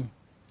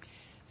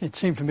it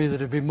seemed to me that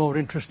it'd be more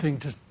interesting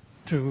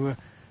to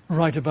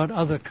write about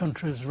other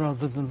countries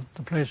rather than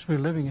the place we're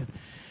living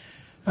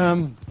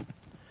in.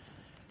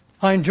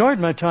 I enjoyed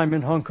my time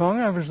in Hong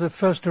Kong. I was the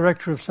first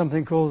director of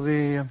something called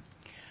the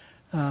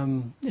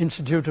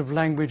Institute of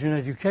Language and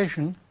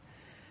Education,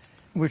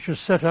 which was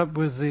set up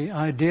with the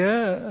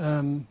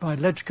idea by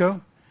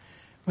Lechko,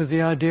 with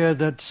the idea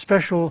that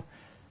special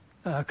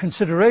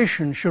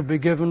consideration should be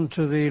given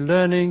to the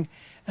learning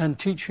and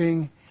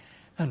teaching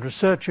and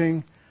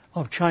researching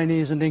of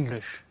Chinese and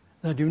English,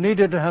 that you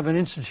needed to have an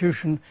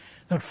institution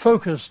that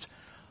focused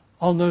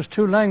on those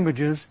two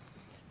languages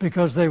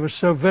because they were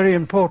so very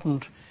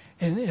important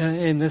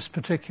in this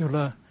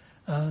particular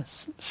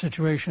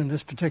situation,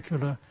 this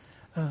particular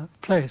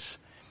place.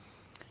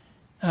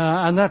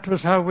 And that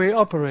was how we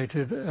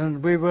operated.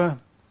 And we were,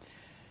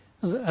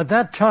 at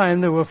that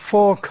time, there were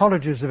 4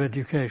 colleges of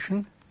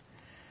education.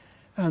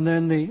 And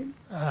then the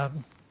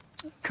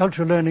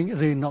cultural learning,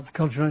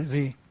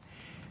 the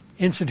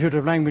Institute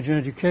of Language and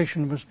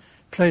Education was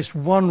placed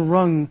one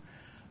rung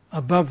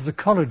above the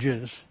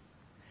colleges,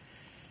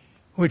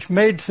 which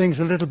made things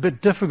a little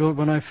bit difficult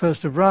when I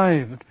first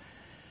arrived.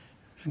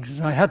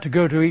 I had to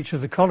go to each of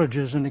the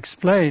colleges and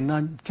explain,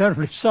 I'm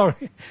terribly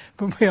sorry,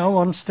 but we are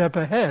one step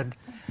ahead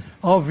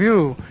of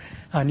you.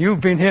 And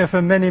you've been here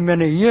for many,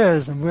 many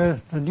years, and we're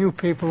the new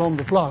people on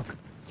the block.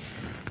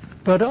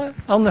 But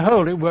on the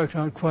whole, it worked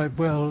out quite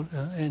well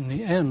in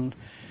the end.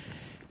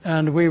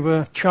 And we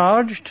were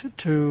charged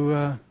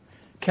to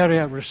carry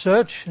out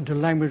research into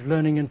language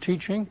learning and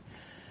teaching,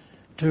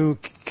 to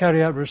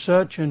carry out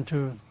research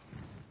into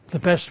the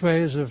best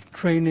ways of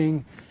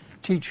training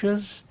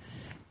teachers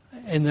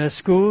in their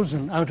schools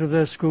and out of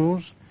their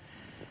schools.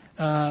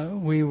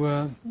 We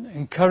were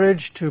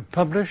encouraged to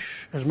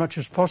publish as much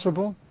as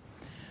possible,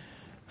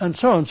 and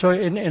so on. So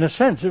in a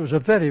sense, it was a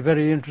very,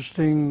 very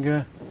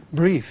interesting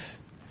brief.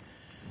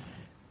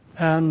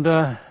 And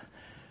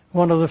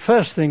one of the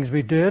first things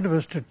we did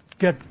was to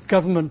get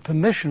government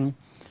permission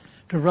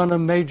to run a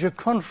major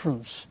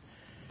conference.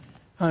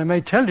 I may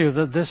tell you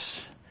that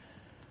this,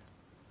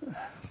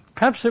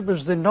 perhaps it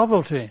was the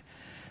novelty.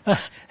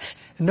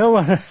 No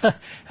one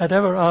had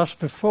ever asked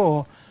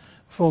before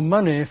for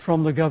money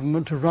from the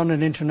government to run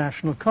an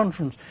international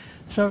conference.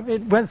 So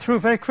it went through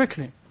very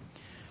quickly.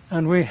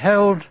 And we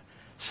held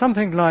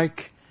something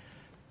like,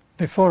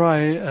 before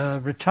I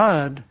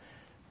retired,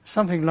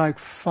 something like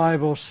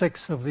 5 or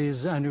 6 of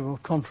these annual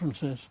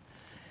conferences.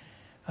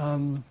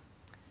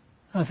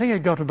 I think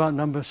it got about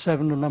number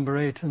 7 or number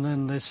 8, and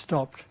then they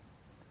stopped.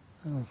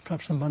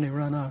 Perhaps the money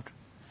ran out.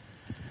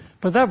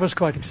 But that was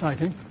quite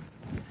exciting,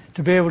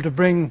 to be able to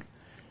bring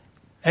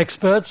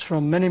experts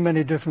from many,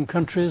 many different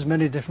countries,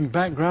 many different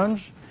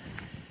backgrounds,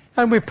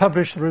 and we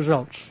publish the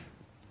results.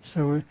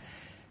 So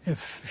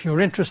if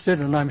you're interested,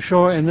 and I'm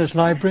sure in this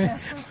library,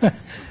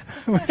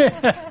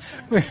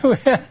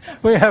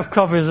 we have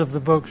copies of the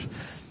books.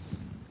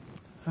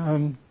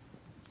 The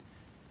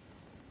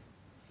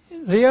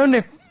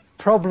only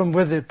problem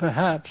with it,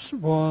 perhaps,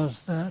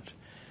 was that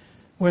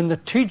when the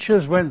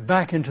teachers went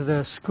back into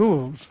their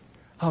schools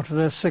after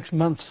their 6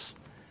 months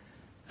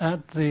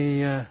at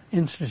the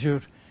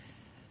institute,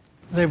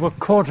 they were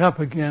caught up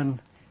again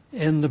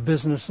in the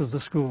business of the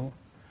school.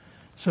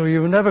 So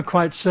you were never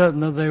quite certain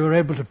that they were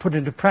able to put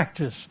into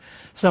practice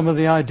some of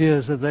the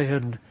ideas that they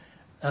had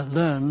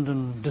learned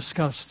and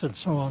discussed and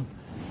so on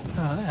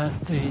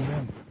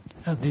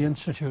at the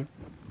institute.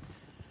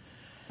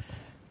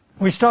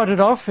 We started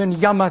off in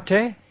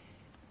Yamate,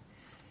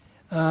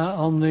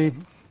 on the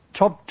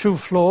top 2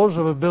 floors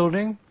of a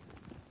building.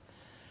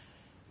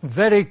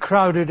 Very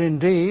crowded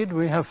indeed.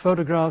 We have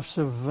photographs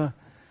of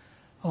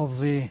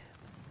the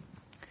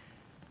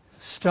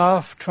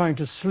staff trying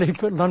to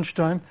sleep at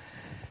lunchtime.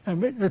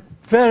 And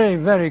very,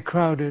 very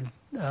crowded.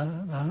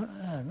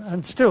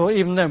 And still,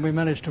 even then, we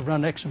managed to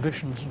run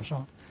exhibitions and so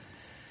on.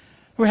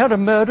 We had a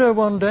murder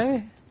one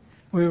day.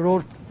 We were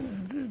all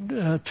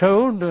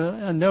told,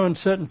 in no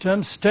uncertain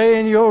terms, stay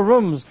in your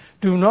rooms.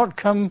 Do not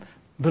come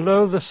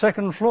below the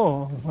 2nd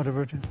floor,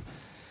 whatever it is,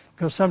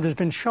 because somebody's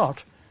been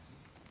shot.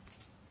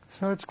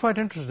 So it's quite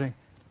interesting.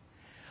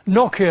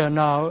 Nokia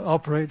now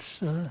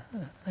operates in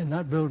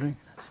that building.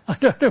 I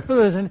don't know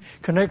whether there's any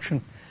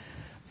connection.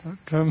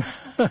 But,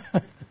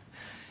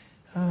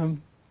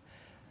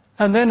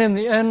 and then in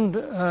the end,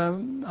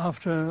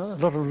 after a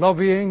lot of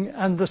lobbying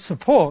and the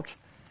support,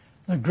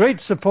 the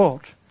great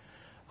support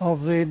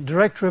of the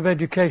Director of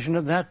Education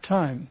at that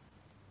time,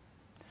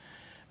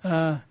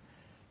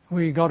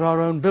 we got our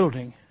own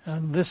building.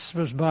 And this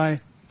was by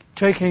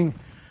taking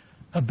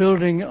a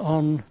building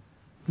on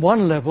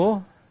one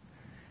level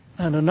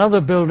and another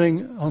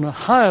building on a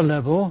higher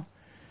level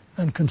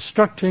and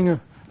constructing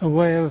a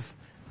way of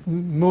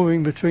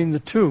moving between the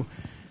two.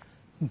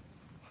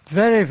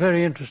 Very,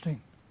 very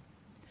interesting.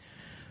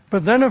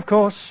 But then, of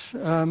course,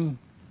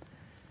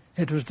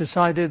 it was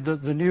decided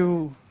that the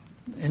new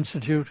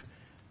institute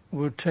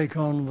would take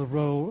on the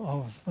role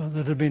of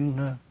that had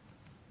been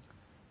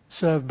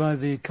served by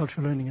the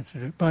Cultural Learning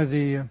Institute, by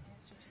the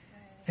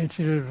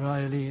Institute of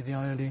ILE, the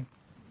ILE,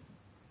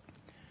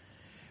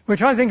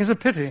 which I think is a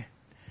pity,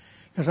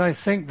 because I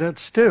think that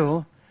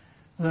still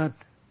that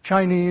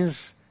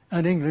Chinese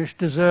and English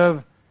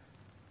deserve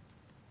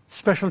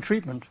special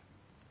treatment.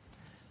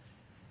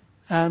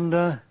 And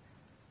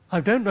I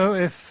don't know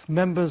if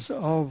members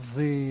of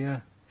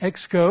the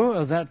EXCO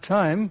at that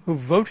time who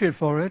voted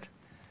for it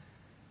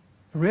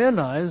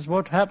realized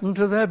what happened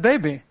to their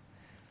baby,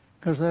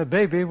 because their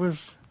baby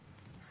was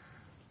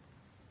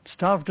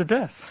starved to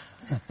death.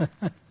 Thank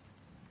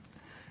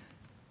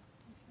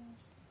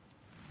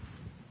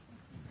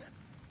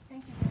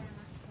you very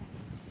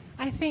much.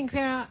 I think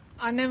there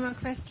are no more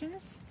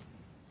questions.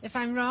 If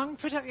I'm wrong,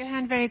 put up your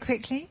hand very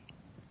quickly.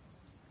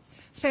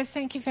 So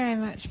thank you very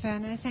much,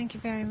 Verner. Thank you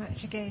very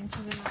much again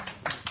to the library.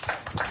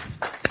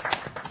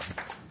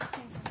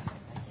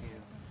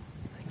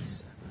 Thank you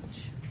so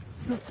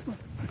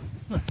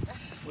much.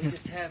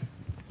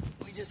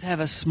 We just have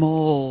a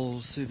small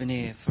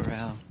souvenir for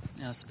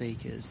our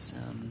speakers.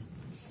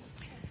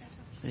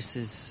 This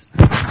is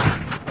the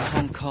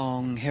Hong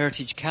Kong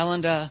Heritage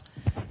Calendar,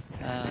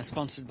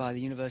 sponsored by the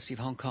University of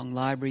Hong Kong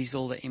Libraries.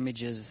 All the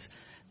images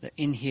that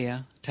in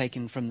here,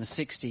 taken from the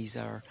 60s,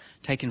 are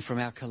taken from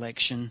our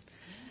collection.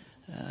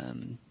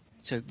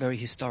 So very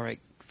historic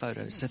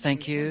photos. So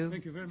thank you.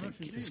 Thank you very much.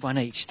 There's one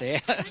each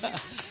there.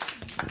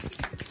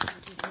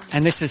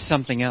 And this is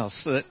something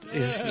else that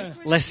is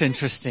less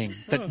interesting,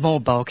 but more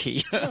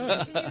bulky.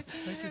 Thank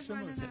you so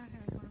much.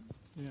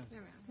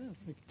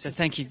 So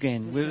thank you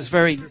again. It was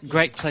a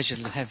great pleasure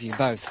to have you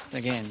both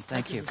again.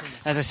 Thank you.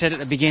 As I said at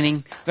the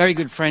beginning, very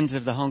good friends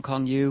of the Hong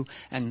Kong U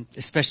and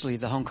especially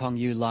the Hong Kong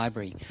U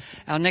Library.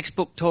 Our next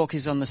book talk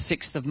is on the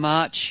 6th of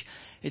March.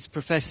 It's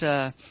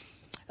Professor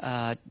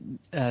Doug...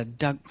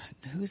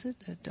 Who is it?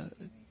 Doug,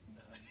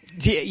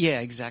 yeah,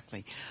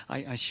 exactly.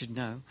 I should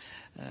know.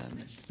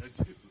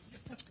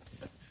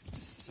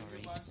 Sorry.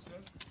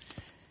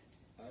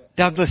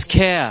 Douglas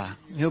Kerr.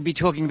 He'll be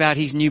talking about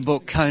his new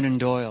book, Conan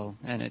Doyle,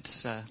 and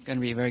it's going to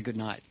be a very good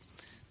night.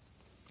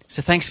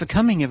 So thanks for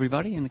coming,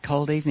 everybody, in a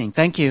cold evening.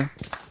 Thank you.